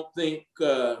just don't think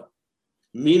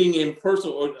meeting in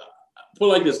person, or put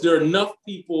it like this, there are enough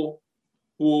people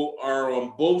who are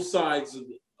on both sides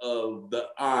of the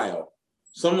aisle.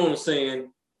 Someone was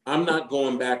saying, I'm not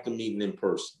going back to meeting in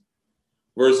person.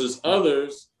 Versus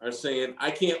others are saying,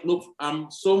 I'm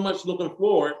so much looking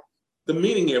forward to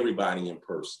meeting everybody in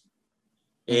person.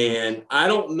 And I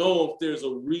don't know if there's a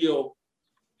real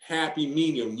happy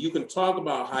medium. You can talk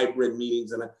about hybrid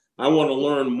meetings, and I want to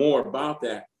learn more about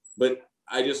that. But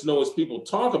I just know as people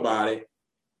talk about it,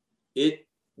 it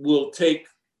will take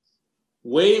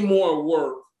way more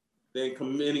work than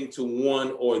committing to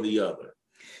one or the other.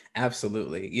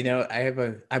 Absolutely. You know,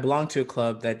 I belong to a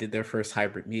club that did their first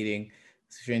hybrid meeting.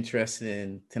 So if you're interested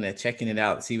in kind of checking it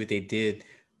out, see what they did,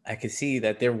 I could see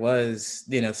that there was,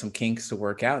 you know, some kinks to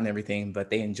work out and everything, but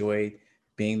they enjoyed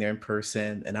being there in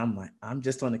person. And I'm like, I'm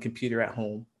just on the computer at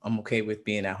home. I'm okay with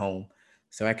being at home.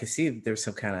 So I could see that there's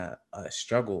some kind of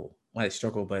struggle, not a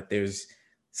struggle, but there's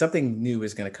something new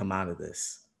is going to come out of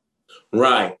this.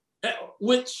 Right.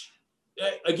 Which,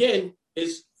 again,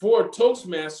 is for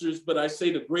Toastmasters, but I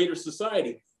say the greater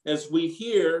society. As we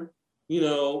hear, you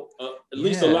know, at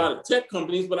least a lot of tech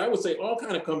companies, but I would say all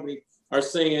kind of companies are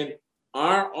saying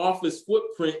our office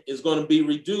footprint is going to be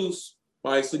reduced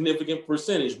by a significant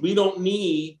percentage. We don't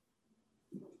need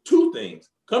two things.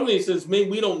 Companies says, maybe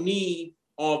we don't need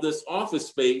all this office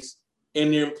space,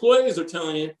 and their employees are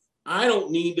telling you, I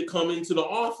don't need to come into the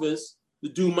office to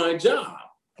do my job.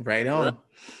 Right on.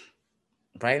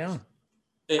 Right on.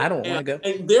 I don't want to go.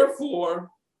 And therefore,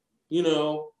 you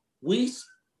know, we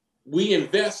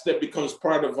invest, that becomes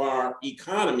part of our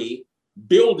economy,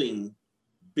 building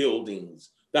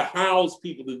buildings that house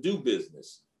people to do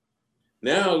business.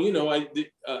 Now, you know,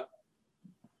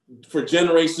 for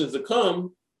generations to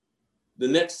come, the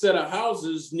next set of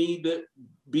houses need to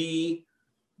be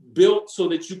built so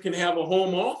that you can have a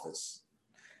home office,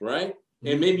 right?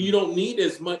 And maybe you don't need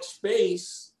as much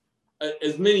space,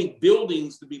 as many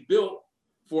buildings to be built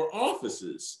for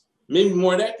offices. Maybe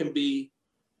more of that can be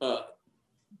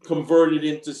converted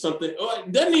into something.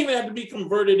 It doesn't even have to be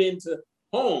converted into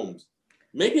homes.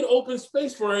 Make it open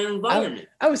space for our environment.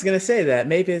 I was going to say that.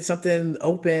 Maybe it's something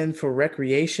open for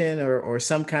recreation or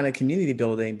some kind of community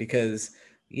building, because,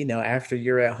 you know, after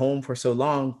you're at home for so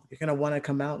long, you're going to want to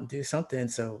come out and do something.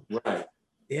 So,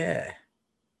 yeah.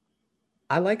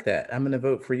 I like that. I'm going to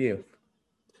vote for you.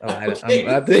 Oh, okay. There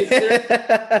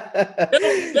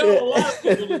are a lot of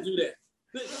people who do that.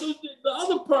 So the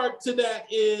other part to that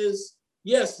is,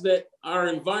 yes, that our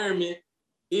environment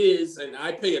is, and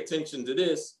I pay attention to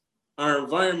this, our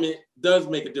environment does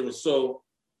make a difference. So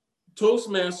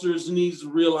Toastmasters needs to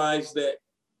realize that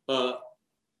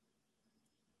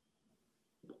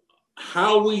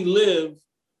how we live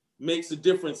makes a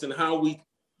difference, and how we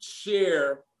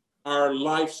share our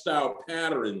lifestyle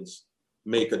patterns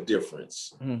make a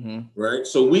difference, right?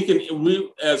 So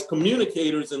we as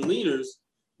communicators and leaders,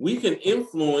 we can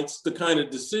influence the kind of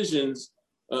decisions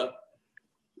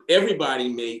everybody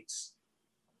makes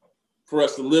for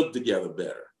us to live together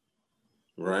better,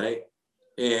 right?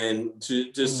 And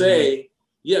to say,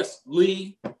 yes,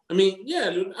 Lee, I mean,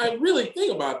 yeah, I really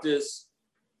think about this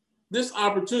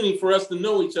opportunity for us to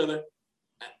know each other.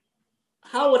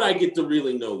 How would I get to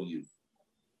really know you?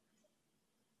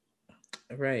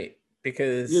 Right.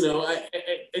 Because, you know,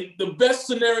 the best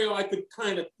scenario I could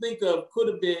kind of think of could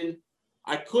have been,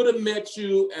 I could have met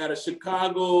you at a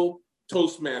Chicago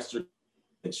Toastmaster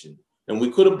convention, and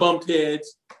we could have bumped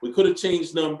heads, we could have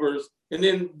changed numbers, and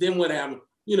then what happened?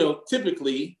 You know,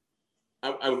 typically,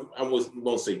 I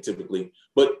won't say typically,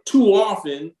 but too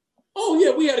often, oh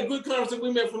yeah, we had a good conversation,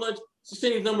 we met for lunch,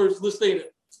 Exchange numbers, let's say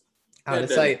Out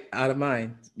of sight, out of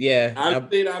mind. Yeah. Out of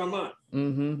state, out of mind.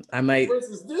 Mm-hmm. I might.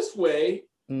 Versus this way,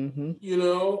 mm-hmm. you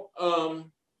know,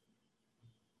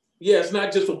 yeah, it's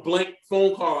not just a blank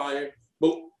phone call,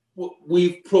 but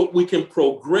we can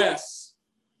progress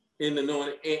in the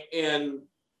knowing, and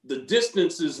the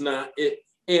distance is not it,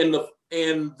 and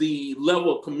the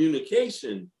level of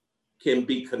communication can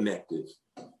be connected.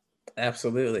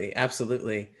 Absolutely,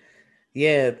 absolutely.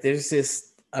 Yeah, there's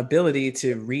this ability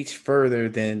to reach further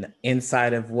than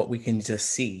inside of what we can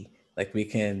just see. Like we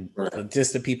can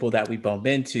just the people that we bump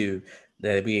into,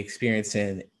 that we experience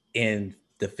in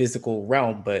the physical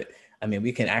realm, but I mean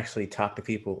we can actually talk to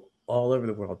people all over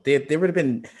the world. There would have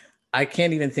been, I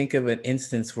can't even think of an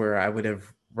instance where I would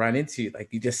have run into, like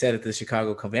you just said, at the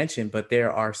Chicago convention, but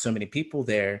there are so many people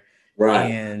there.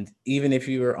 Right. And even if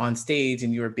you were on stage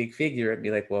and you were a big figure, it'd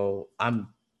be like, well, I'm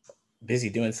busy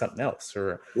doing something else,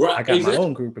 or I got my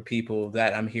own group of people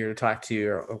that I'm here to talk to,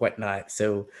 or whatnot.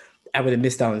 So I would have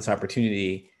missed out on this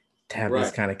opportunity to have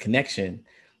this kind of connection.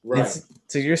 Right.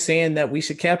 So you're saying that we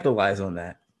should capitalize on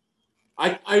that?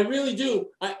 I really do.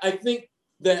 I think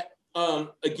that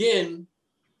again,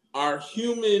 our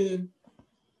humanness,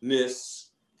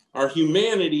 our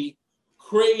humanity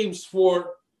craves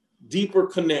for deeper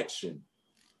connection.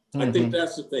 Mm-hmm. I think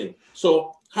that's the thing.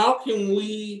 So how can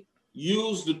we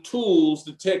use the tools,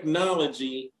 the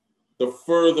technology, to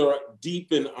further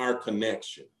deepen our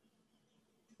connection?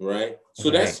 Right. So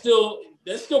that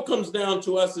still comes down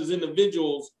to us as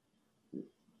individuals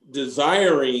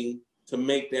desiring to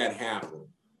make that happen.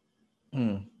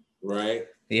 Right.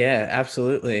 Yeah,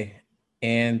 absolutely.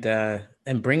 And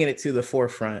bringing it to the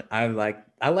forefront. I like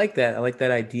that. I like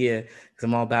that idea, because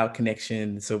I'm all about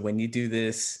connection. So when you do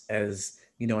this, as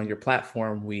you know, on your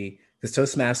platform, because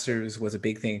Toastmasters was a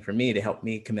big thing for me to help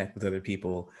me connect with other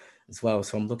people as well.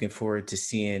 So I'm looking forward to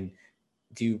seeing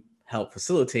you help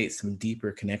facilitate some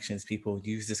deeper connections. People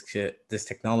use this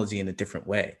technology in a different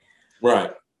way.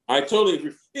 Right. I totally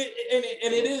agree. And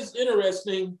it is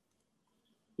interesting.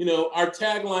 You know, our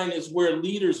tagline is where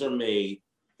leaders are made.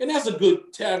 And that's a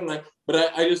good tagline.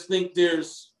 But I just think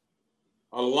there's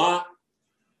a lot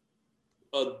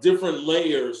of different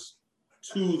layers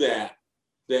to that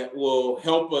will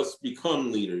help us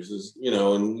become leaders. As you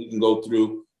know, and we can go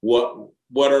through what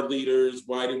are leaders,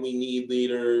 why do we need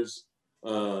leaders,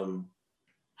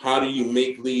 how do you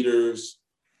make leaders,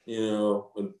 you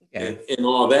know, and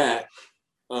all that.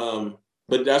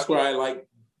 But that's where I like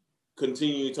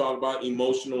continue to talk about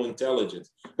emotional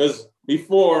intelligence, because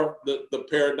before the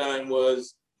paradigm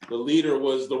was the leader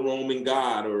was the Roman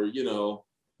god, or you know,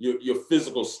 your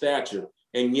physical stature,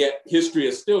 and yet history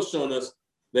has still shown us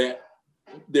that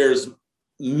there's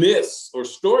myths or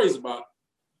stories about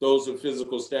those of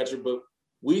physical stature, but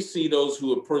we see those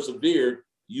who have persevered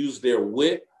use their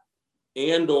wit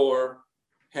and or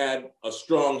had a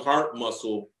strong heart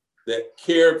muscle that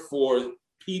cared for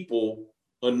people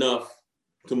enough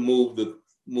to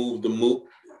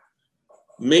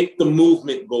make the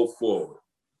movement go forward.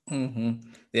 Mm-hmm.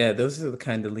 Yeah, those are the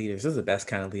kind of leaders. Those are the best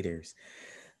kind of leaders.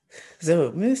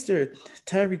 So, Mr.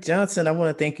 Tyree Johnson, I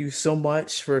want to thank you so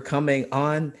much for coming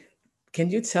on. Can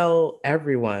you tell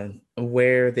everyone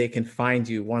where they can find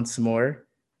you once more?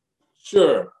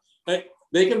 Sure.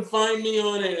 They can find me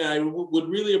on it, and I would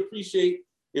really appreciate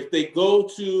if they go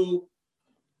to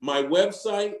my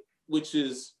website, which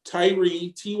is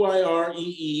Tyree,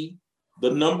 Tyree,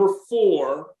 the number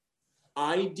 4,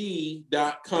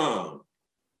 ID.com.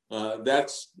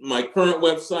 That's my current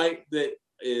website that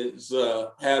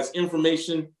has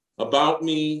information about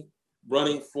me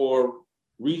running for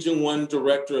Region 1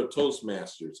 Director of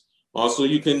Toastmasters. Also,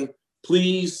 you can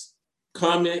please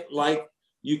comment, like,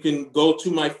 you can go to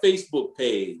my Facebook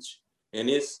page, and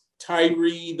it's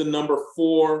Tyree, the number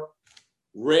 4,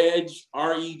 Reg,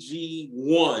 REG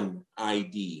 1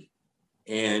 ID.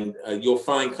 And you'll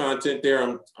find content there.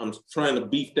 I'm trying to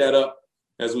beef that up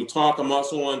as we talk. I'm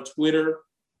also on Twitter,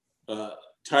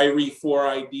 Tyree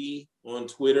 4ID on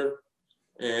Twitter.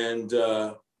 And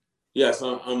yes,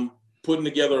 I'm putting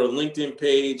together a LinkedIn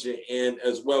page, and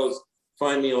as well as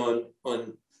find me on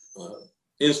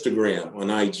Instagram, on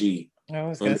IG. I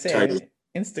was gonna say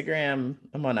Instagram.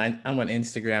 I'm on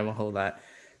Instagram a whole lot,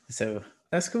 so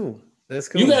that's cool. That's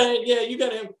cool. You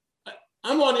gotta.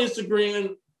 I'm on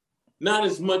Instagram, not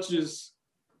as much as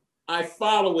I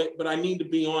follow it, but I need to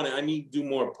be on it. I need to do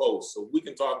more posts, so we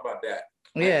can talk about that.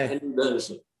 Yeah,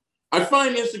 I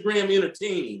find Instagram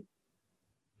entertaining.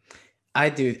 I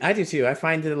do too. I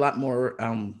find it a lot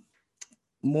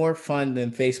more fun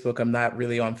than Facebook. I'm not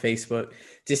really on Facebook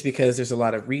just because there's a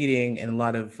lot of reading and a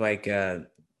lot of like I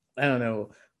don't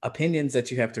know, opinions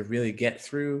that you have to really get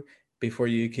through before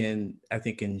you can, I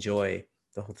think, enjoy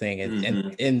the whole thing.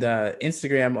 And in the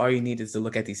Instagram, all you need is to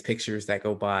look at these pictures that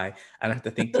go by. I don't have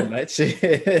to think too much.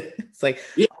 It's like,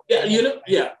 yeah,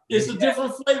 it's a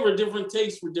different flavor, different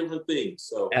taste for different things.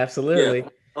 So absolutely.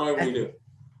 However we do.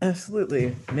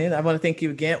 Absolutely, man. I want to thank you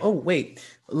again. Oh, wait.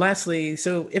 Lastly,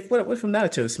 so if I'm not a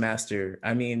Toastmaster,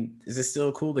 I mean, is it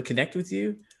still cool to connect with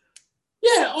you?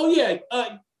 Yeah. Oh, yeah.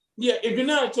 Yeah. If you're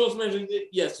not a Toastmaster,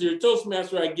 yes, you're a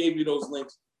Toastmaster. I gave you those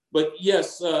links. But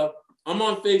yes, I'm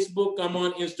on Facebook. I'm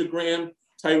on Instagram.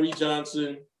 Tyree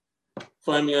Johnson.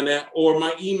 Find me on that. Or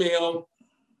my email,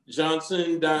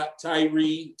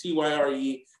 johnson.tyree,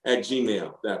 Tyre,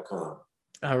 @gmail.com.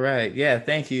 All right. Yeah.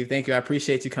 Thank you. Thank you. I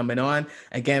appreciate you coming on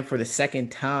again for the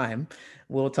second time.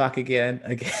 We'll talk again.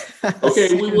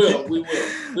 Okay, we will.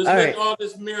 Let's let all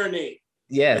this marinate.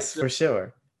 Yes, for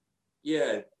sure.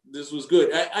 Yeah, this was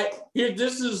good.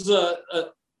 This is a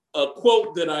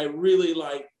quote that I really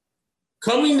like.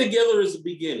 Coming together is the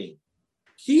beginning.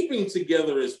 Keeping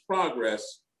together is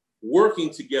progress. Working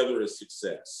together is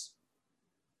success.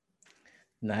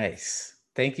 Nice.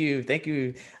 Thank you. Thank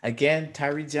you again,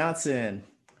 Tyree Johnson.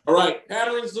 All right.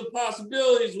 Patterns of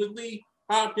Possibilities with Lee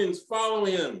Hopkins. Follow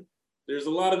him. There's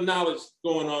a lot of knowledge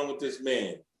going on with this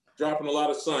man, dropping a lot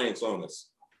of science on us.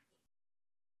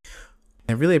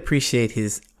 I really appreciate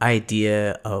his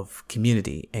idea of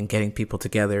community and getting people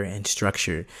together and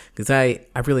structure, because I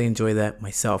really enjoy that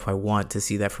myself. I want to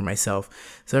see that for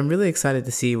myself. So I'm really excited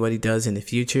to see what he does in the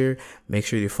future. Make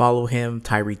sure you follow him,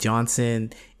 Tyree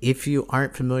Johnson. If you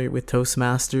aren't familiar with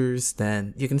Toastmasters,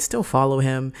 then you can still follow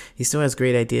him. He still has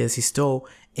great ideas. He's still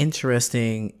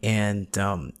interesting, and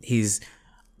he's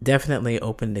definitely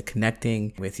open to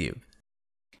connecting with you.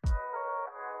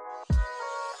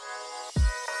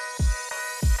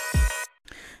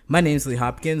 My name is Lee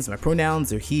Hopkins. My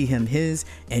pronouns are he, him, his,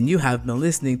 and you have been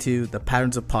listening to the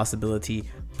Patterns of Possibility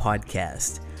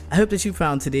podcast. I hope that you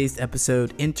found today's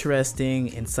episode interesting,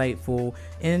 insightful,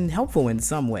 and helpful in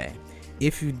some way.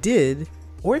 If you did,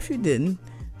 or if you didn't,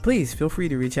 please feel free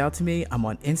to reach out to me. I'm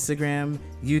on Instagram,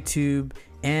 YouTube,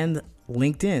 and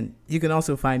LinkedIn. You can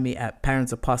also find me at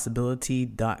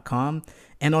patternsofpossibility.com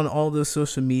and on all those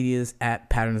social medias at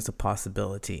Patterns of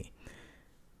Possibility.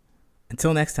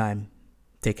 Until next time,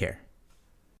 take care.